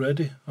 They're not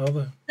ready, are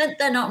they?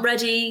 They're not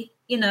ready,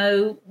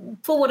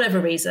 for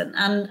whatever reason.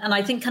 And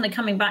I think kind of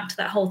coming back to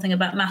that whole thing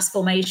about mass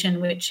formation,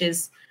 which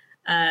is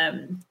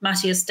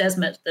Matthias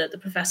Desmet, the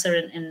professor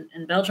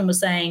in Belgium,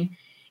 was saying,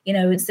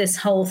 it's this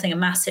whole thing of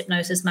mass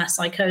hypnosis, mass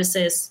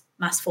psychosis,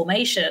 mass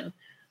formation.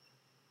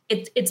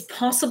 It's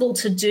possible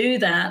to do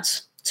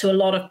that to a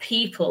lot of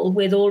people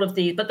with all of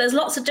these, but there's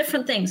lots of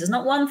different things. There's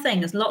not one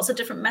thing. There's lots of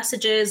different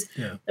messages,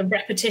 the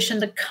repetition,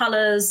 the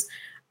colors,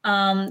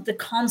 the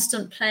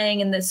constant playing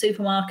in the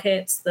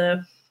supermarkets,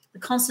 the the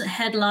constant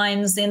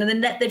headlines,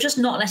 they're just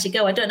not let it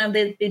go. I don't know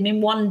if there's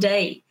been one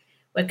day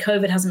where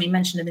COVID hasn't been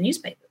mentioned in the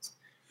newspapers.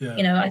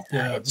 Yeah.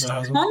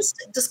 It's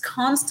just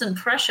constant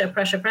pressure.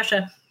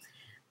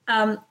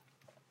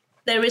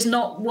 There is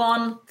not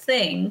one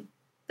thing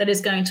that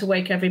is going to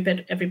wake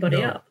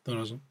everybody up. There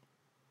isn't.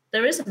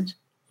 There isn't.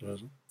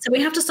 So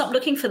we have to stop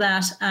looking for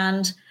that.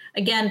 And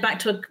again, back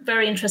to a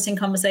very interesting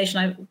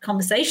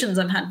conversations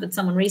I've had with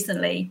someone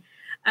recently.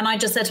 And I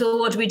just said to her,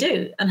 what do we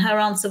do? And her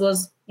answer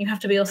was, you have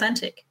to be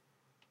authentic.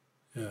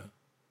 Yeah.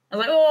 I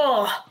was like,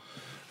 oh.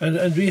 And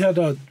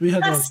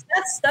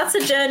that's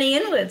a journey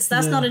inwards.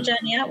 That's not a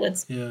journey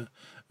outwards. Yeah.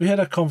 We had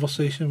a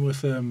conversation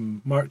with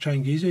Mark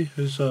Changizi,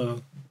 who's I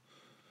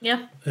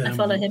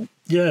follow him.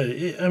 Yeah,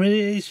 I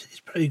mean,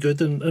 he's pretty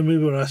good. And we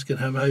were asking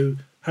him,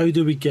 how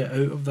do we get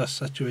out of this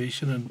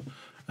situation?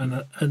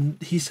 And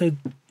he said,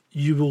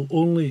 you will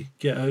only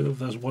get out of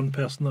this one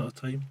person at a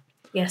time.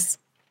 Yes,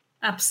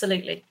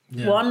 absolutely.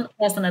 Yeah. One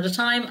person at a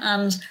time.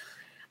 And,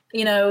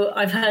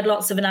 I've heard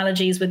lots of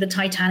analogies with the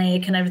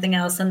Titanic and everything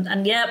else. And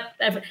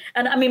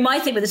I mean, my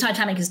thing with the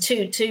Titanic is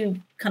two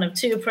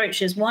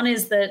approaches. One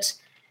is that,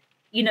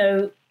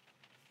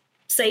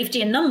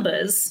 safety in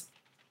numbers.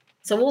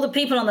 So all the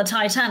people on the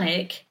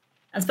Titanic,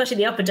 especially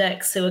the upper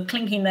decks who are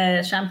clinking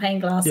their champagne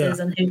glasses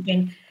and who've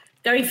been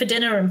going for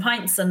dinner and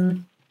pints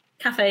and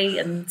cafe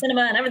and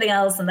cinema and everything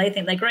else, and they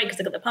think they're great because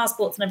they've got their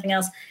passports and everything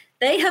else,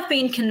 they have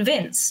been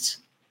convinced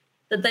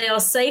that they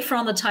are safer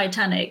on the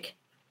Titanic.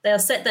 They're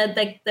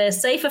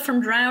safer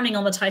from drowning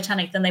on the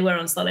Titanic than they were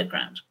on solid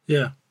ground.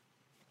 Yeah.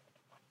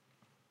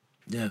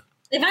 Yeah.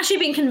 They've actually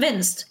been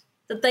convinced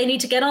that they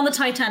need to get on the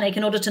Titanic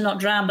in order to not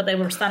drown, but they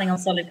were standing on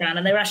solid ground,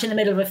 and they were actually in the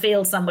middle of a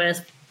field somewhere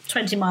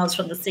 20 miles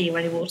from the sea or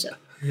any water.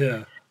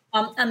 Yeah.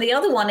 And the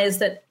other one is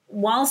that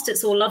whilst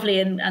it's all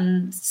lovely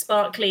and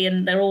sparkly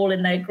and they're all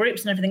in their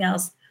groups and everything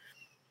else,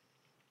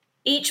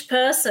 each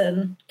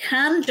person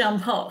can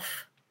jump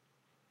off,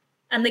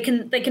 and they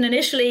can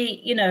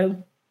initially,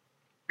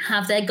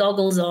 have their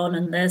goggles on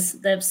and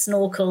their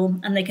snorkel,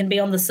 and they can be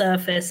on the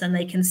surface and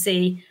they can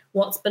see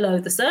what's below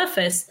the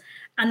surface.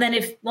 And then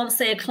once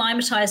they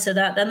acclimatize to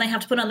that, then they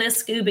have to put on their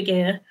scuba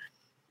gear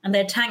and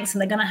their tanks,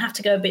 and they're going to have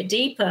to go a bit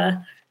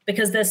deeper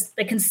because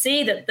they can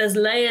see that there's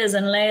layers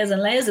and layers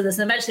and layers of this,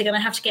 and eventually going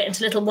to have to get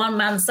into little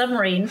one-man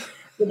submarine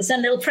with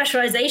some little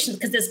pressurization,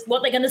 because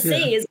what they're going to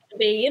see is going to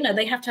be,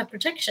 they have to have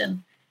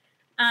protection.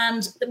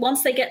 And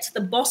once they get to the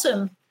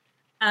bottom,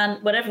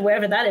 and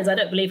wherever that is, I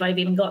don't believe I've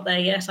even got there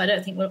yet. I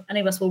don't think any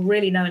of us will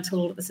really know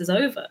until all of this is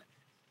over.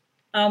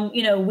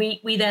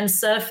 We then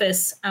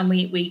surface and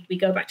we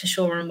go back to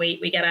shore, and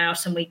we get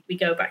out and we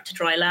go back to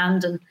dry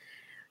land, and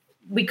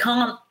we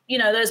can't,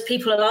 those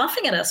people are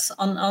laughing at us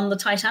on the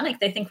Titanic.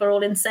 They think we're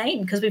all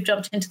insane because we've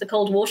jumped into the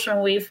cold water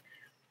and we've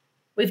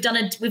done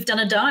a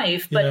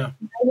dive, but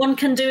no one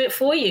can do it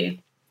for you.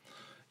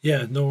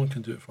 Yeah, no one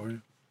can do it for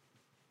you.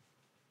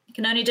 You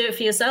can only do it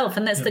for yourself.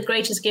 And that's the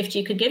greatest gift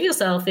you could give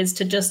yourself, is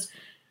to just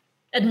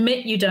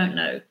admit you don't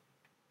know.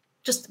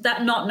 Just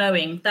that not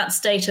knowing, that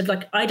state of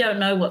like, I don't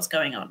know what's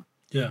going on.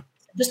 Yeah.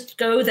 Just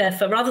go there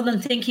rather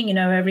than thinking you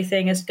know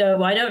everything, is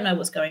go, I don't know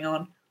what's going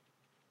on.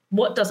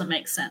 What doesn't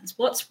make sense?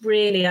 What's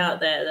really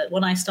out there that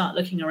when I start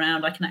looking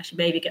around, I can actually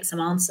maybe get some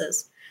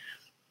answers.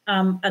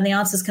 And the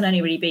answers can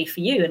only really be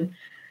for you. And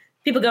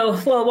people go,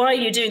 well, why are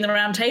you doing the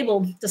round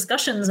table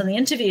discussions and the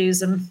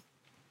interviews? And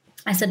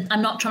I said,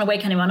 I'm not trying to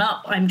wake anyone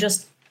up. I'm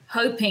just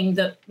hoping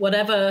that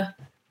whatever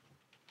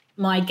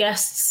my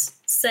guests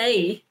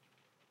say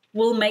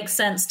will make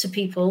sense to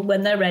people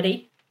when they're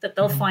ready, that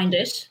they'll find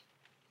it,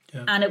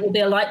 and it will be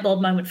a light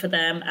bulb moment for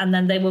them, and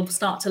then they will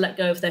start to let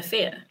go of their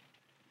fear,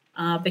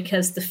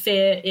 because the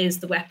fear is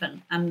the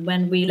weapon. And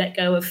when we let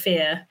go of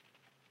fear,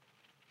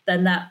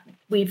 then that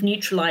we've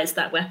neutralized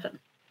that weapon.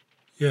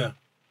 Yeah,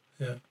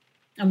 yeah.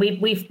 And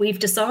we've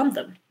disarmed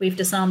them. We've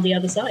disarmed the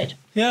other side.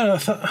 Yeah,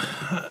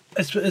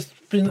 it's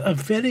been a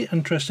very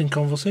interesting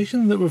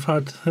conversation that we've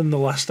had in the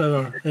last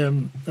hour.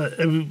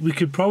 We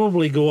could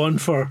probably go on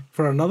for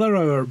another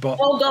hour, but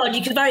oh God,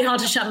 it's very hard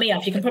to shut me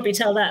up. You can probably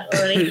tell that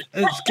already.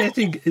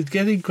 it's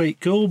getting quite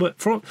cool. But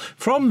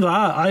from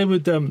that, I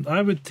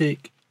would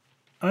take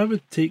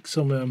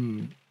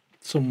some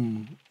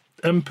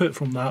input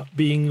from that,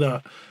 being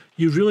that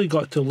you really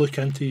got to look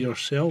into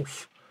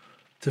yourself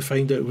to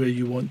find out where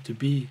you want to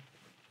be.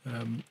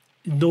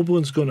 No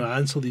one's going to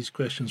answer these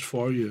questions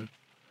for you.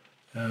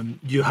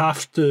 You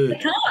have to.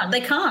 They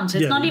can't.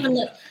 It's not even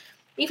that.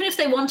 Even if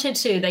they wanted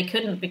to, they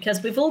couldn't,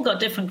 because we've all got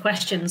different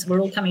questions.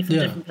 We're all coming from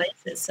different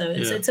places, so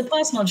it's a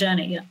personal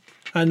journey. Yeah.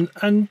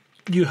 And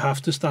you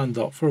have to stand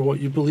up for what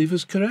you believe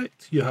is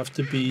correct. You have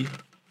to be,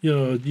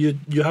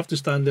 you have to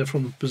stand there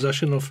from a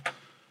position of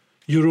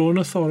your own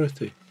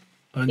authority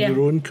and your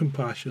own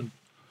compassion,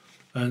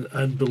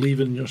 and believe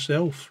in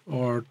yourself,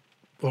 or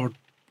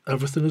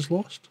everything is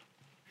lost.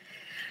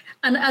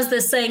 And as the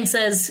saying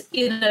says,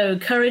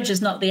 courage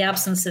is not the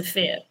absence of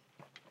fear.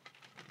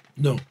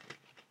 No.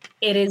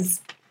 It is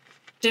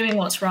doing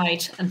what's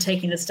right and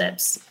taking the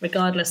steps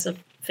regardless of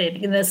fear.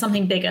 There's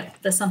something bigger.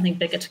 There's something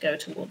bigger to go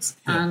towards.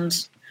 Yeah.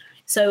 And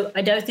So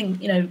I don't think,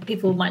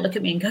 people might look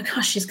at me and go,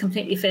 gosh, she's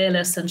completely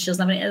fearless and she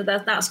doesn't have any.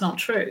 That's not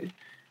true.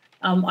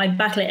 I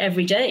battle it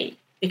every day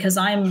because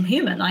I'm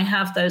human. I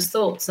have those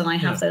thoughts and I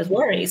have those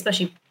worries,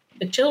 especially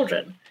with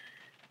children.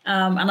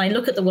 And I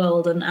look at the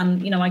world and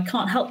I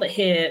can't help but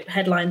hear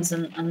headlines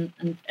and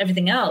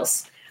everything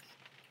else.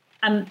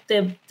 And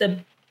the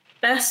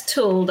best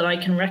tool that I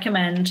can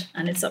recommend,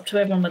 and it's up to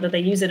everyone whether they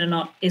use it or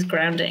not, is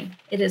grounding.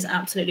 It is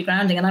absolutely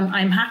grounding. And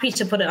I'm happy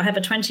to put it, I have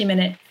a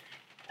 20-minute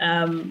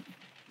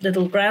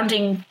little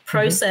grounding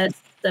process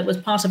that was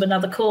part of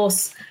another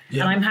course.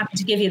 And I'm happy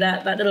to give you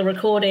that little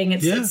recording.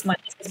 It's my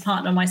business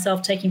partner and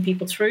myself taking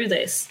people through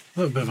this.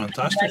 That would be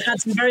fantastic. And I've had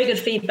some very good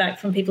feedback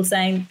from people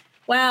saying,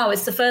 wow,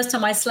 it's the first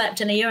time I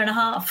slept in a year and a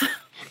half.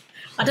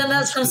 I don't know,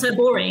 that sounds so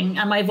boring.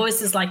 And my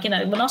voice is like,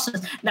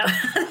 monotonous. No,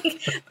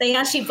 they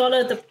actually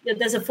follow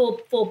there's a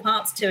four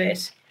parts to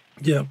it.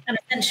 Yeah. And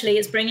essentially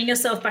it's bringing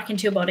yourself back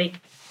into your body.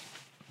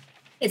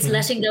 It's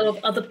letting go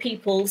of other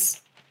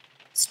people's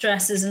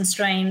stresses and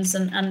strains.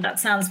 And that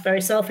sounds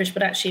very selfish,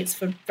 but actually it's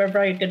for a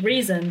very good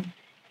reason.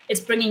 It's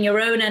bringing your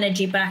own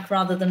energy back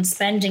rather than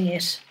spending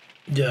it.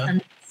 Yeah.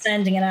 And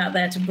sending it out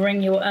there to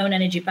bring your own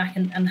energy back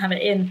and have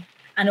it in.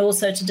 And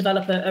also to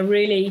develop a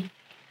really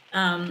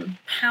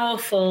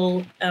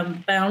powerful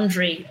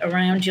boundary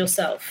around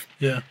yourself.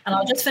 Yeah. And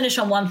I'll just finish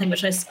on one thing,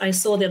 which I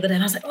saw the other day.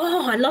 And I was like,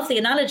 oh, I love the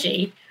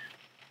analogy,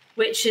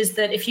 which is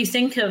that if you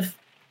think of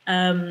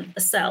a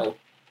cell,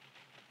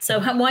 so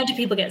why do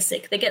people get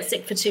sick? They get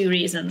sick for two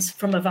reasons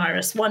from a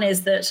virus. One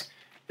is that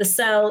the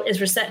cell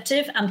is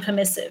receptive and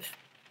permissive,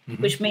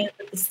 which means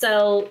that the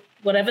cell,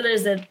 whatever it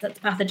is that the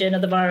pathogen or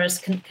the virus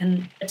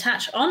can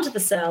attach onto the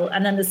cell,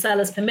 and then the cell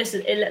is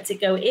permissive, it lets it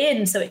go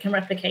in so it can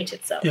replicate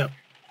itself. Yeah.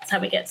 That's how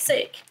we get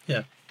sick.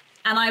 Yeah.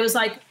 And I was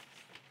like,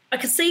 I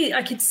could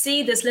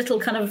see this little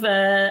kind of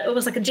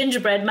almost like a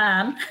gingerbread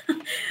man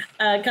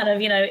kind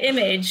of,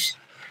 image.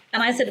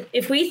 And I said,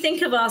 if we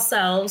think of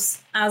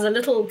ourselves as a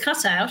little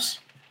cutout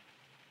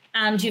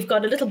and you've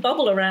got a little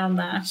bubble around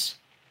that,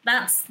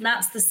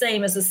 that's the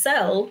same as a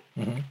cell.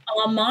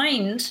 Our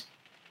mind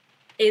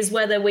is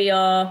whether we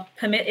are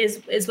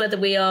is whether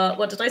we are,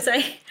 what did I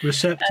say?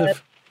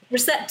 Receptive.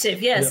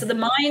 Receptive, yeah. So the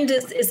mind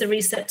is the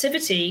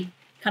receptivity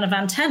kind of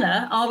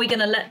antenna. Are we going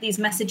to let these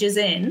messages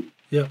in?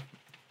 Yeah.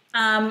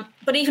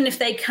 But even if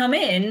they come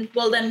in,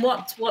 well, then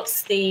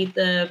what's the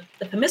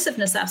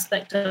permissiveness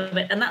aspect of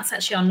it? And that's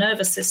actually our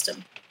nervous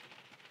system.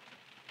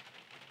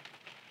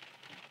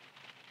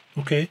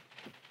 Okay.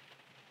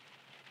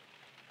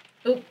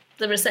 Oh,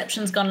 the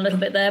reception's gone a little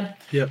bit there.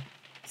 Yeah.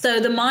 So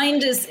the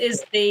mind is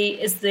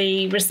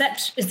the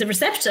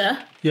receptor.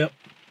 Yep.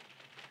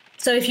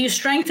 So if you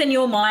strengthen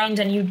your mind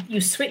and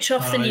you switch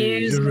off the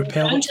news, and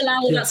don't allow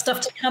all that stuff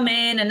to come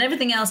in and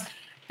everything else,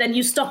 then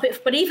you stop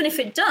it. But even if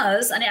it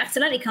does and it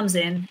accidentally comes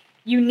in,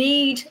 you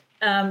need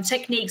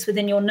techniques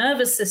within your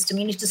nervous system.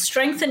 You need to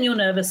strengthen your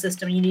nervous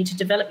system. You need to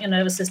develop your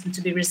nervous system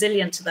to be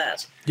resilient to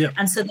that. Yep.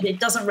 And so that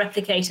it doesn't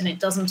replicate and it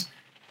doesn't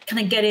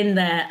kind of get in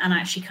there and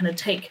actually kind of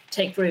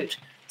take root.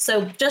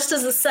 So just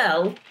as a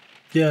cell,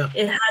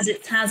 it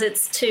has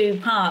its two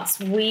parts.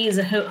 We as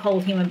a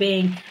whole human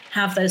being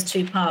have those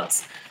two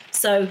parts.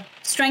 So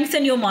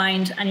strengthen your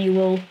mind and you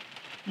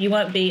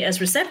won't be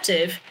as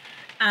receptive,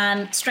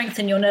 and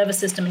strengthen your nervous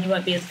system and you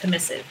won't be as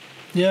permissive.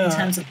 Yeah. In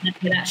terms of it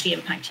will actually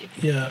impact you.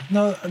 Yeah.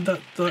 No,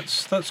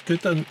 that's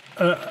good. And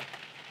I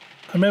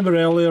remember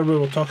earlier we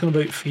were talking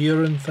about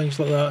fear and things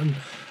like that, and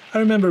I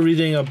remember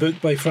reading a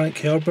book by Frank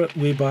Herbert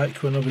way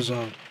back when I was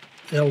a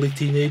early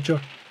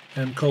teenager,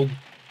 called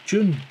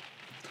Dune.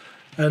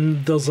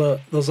 And there's a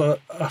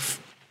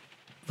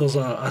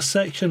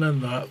section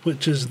in that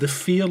which is the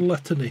fear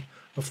litany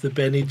of the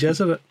Bene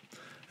Gesserit,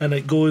 and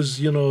it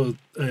goes,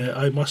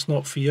 I must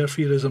not fear.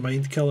 Fear is a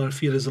mind killer.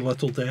 Fear is a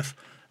little death,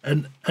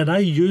 and I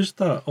used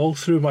that all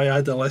through my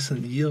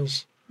adolescent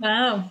years.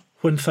 Wow.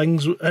 When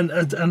things and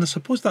I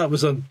suppose that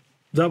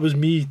was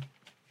me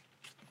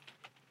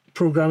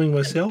programming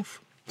myself.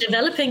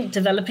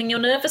 Developing your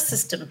nervous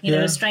system.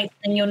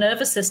 Strengthening your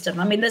nervous system.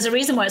 I mean, there's a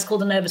reason why it's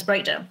called a nervous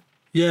breakdown.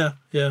 Yeah.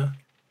 Yeah.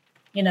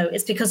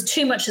 It's because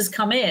too much has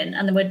come in,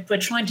 and we're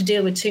trying to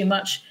deal with too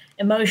much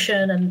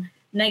emotion and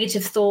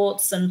negative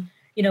thoughts and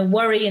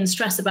worry and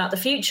stress about the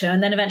future,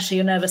 and then eventually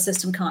your nervous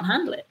system can't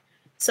handle it.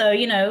 So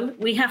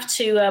we have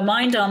to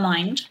mind our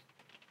mind.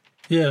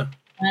 Yeah.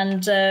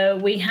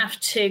 And we have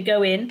to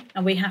go in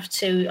and we have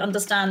to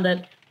understand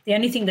that the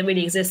only thing that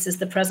really exists is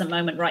the present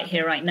moment, right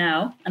here, right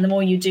now. And the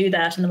more you do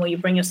that, and the more you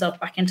bring yourself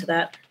back into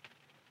that,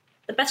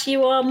 the better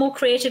you are, more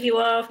creative you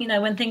are,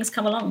 when things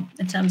come along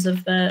in terms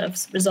of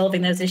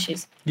resolving those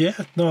issues. Yeah,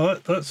 no,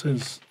 that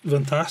sounds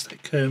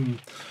fantastic.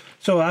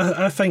 So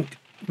I think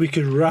we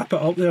could wrap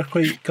it up there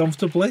quite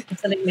comfortably.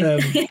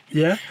 Absolutely.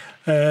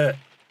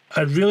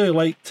 I'd really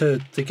like to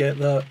get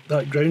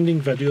that grounding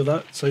video.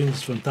 That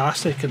sounds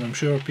fantastic, and I'm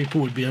sure people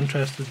would be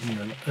interested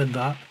in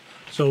that.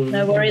 So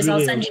no worries, I'll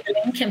send you the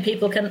link and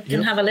people can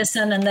have a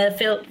listen, and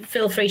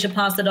feel free to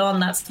pass it on.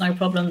 That's no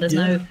problem.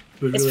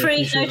 It's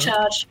free, no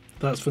charge.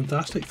 That's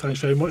fantastic. Thanks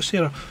very much,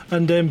 Sarah.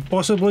 And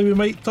possibly we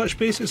might touch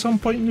base at some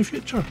point in the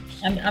future.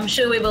 I'm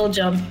sure we will,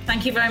 John.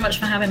 Thank you very much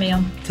for having me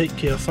on. Take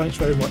care. Thanks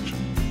very much.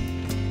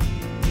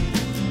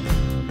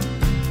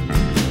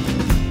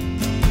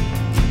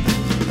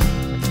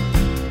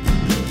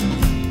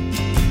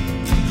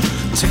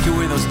 Take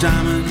away those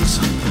diamonds,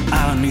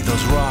 I don't need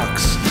those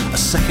rocks. A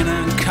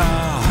second-hand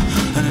car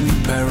and a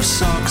new pair of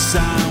socks.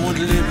 I want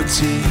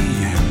liberty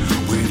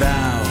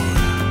without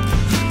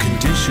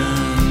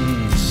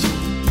conditions.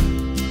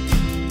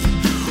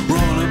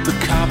 Roll up the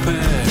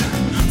carpet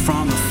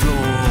from the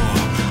floor.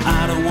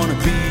 I don't want to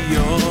be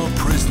your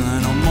prisoner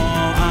no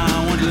more.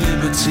 I want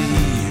liberty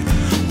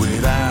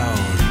without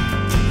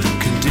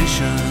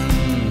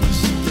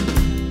conditions.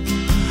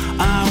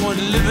 I want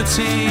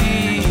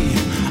liberty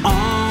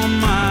on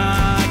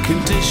my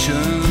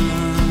conditions.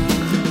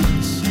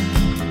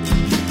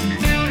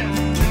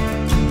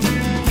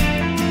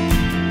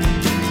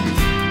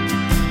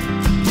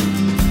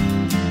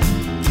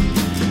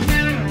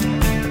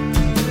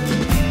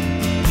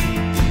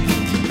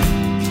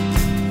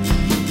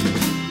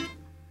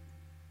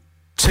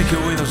 Take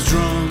away those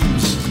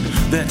drums,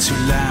 they're too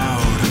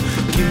loud.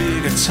 Give me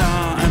a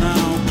guitar and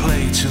I'll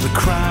play to the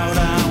crowd.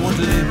 I want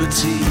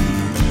liberty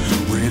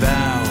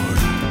without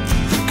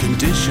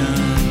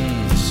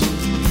conditions.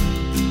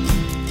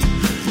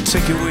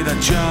 Take away that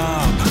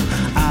job,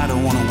 I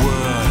don't want to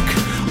work.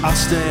 I'll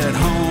stay at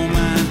home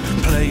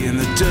and play in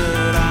the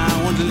dirt.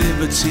 I want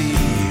liberty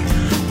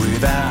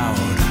without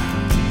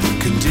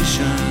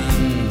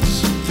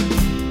conditions.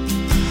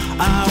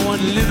 I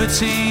want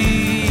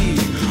liberty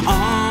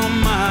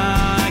on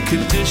my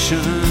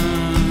conditions.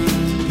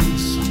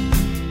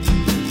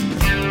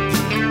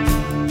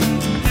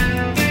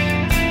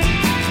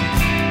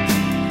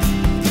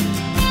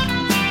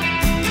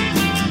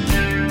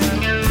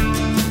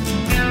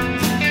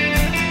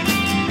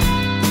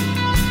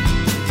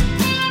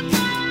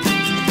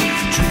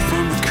 Drink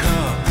from the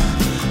cup,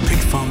 pick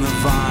from the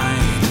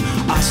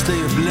vine. I'll stay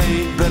up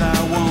late, but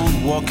I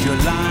won't walk your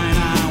line.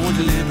 I want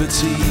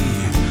liberty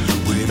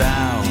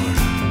without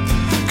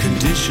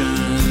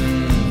conditions.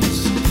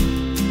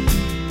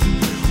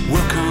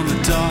 Work on the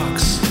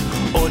docks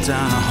or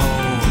down a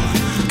hole.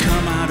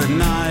 Come out at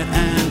night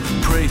and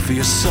pray for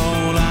your soul.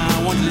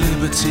 I want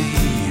liberty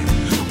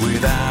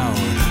without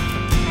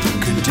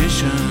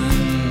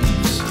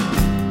conditions.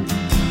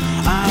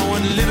 I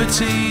want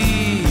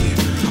liberty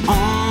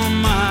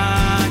on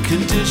my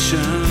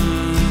conditions.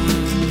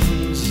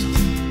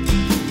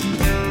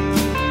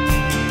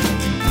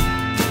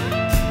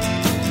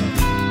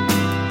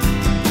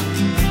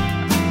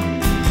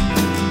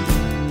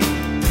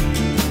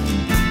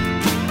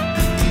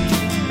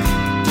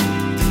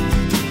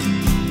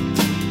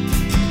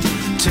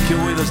 Take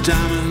away those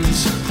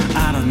diamonds,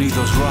 I don't need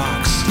those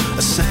rocks.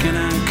 A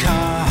second-hand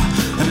car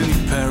and a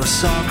new pair of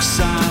socks.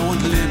 I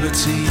want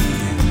liberty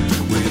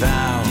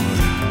without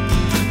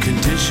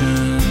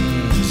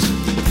conditions.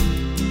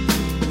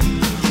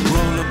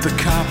 Roll up the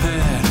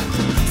carpet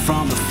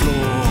from the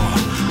floor.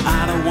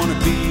 I don't want to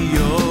be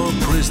your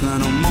prisoner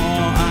no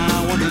more.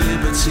 I want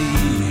liberty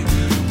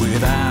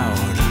without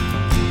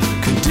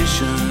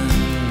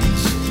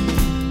conditions.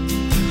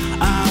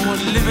 I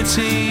want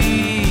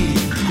liberty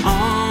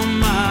on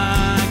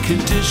my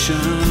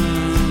conditions.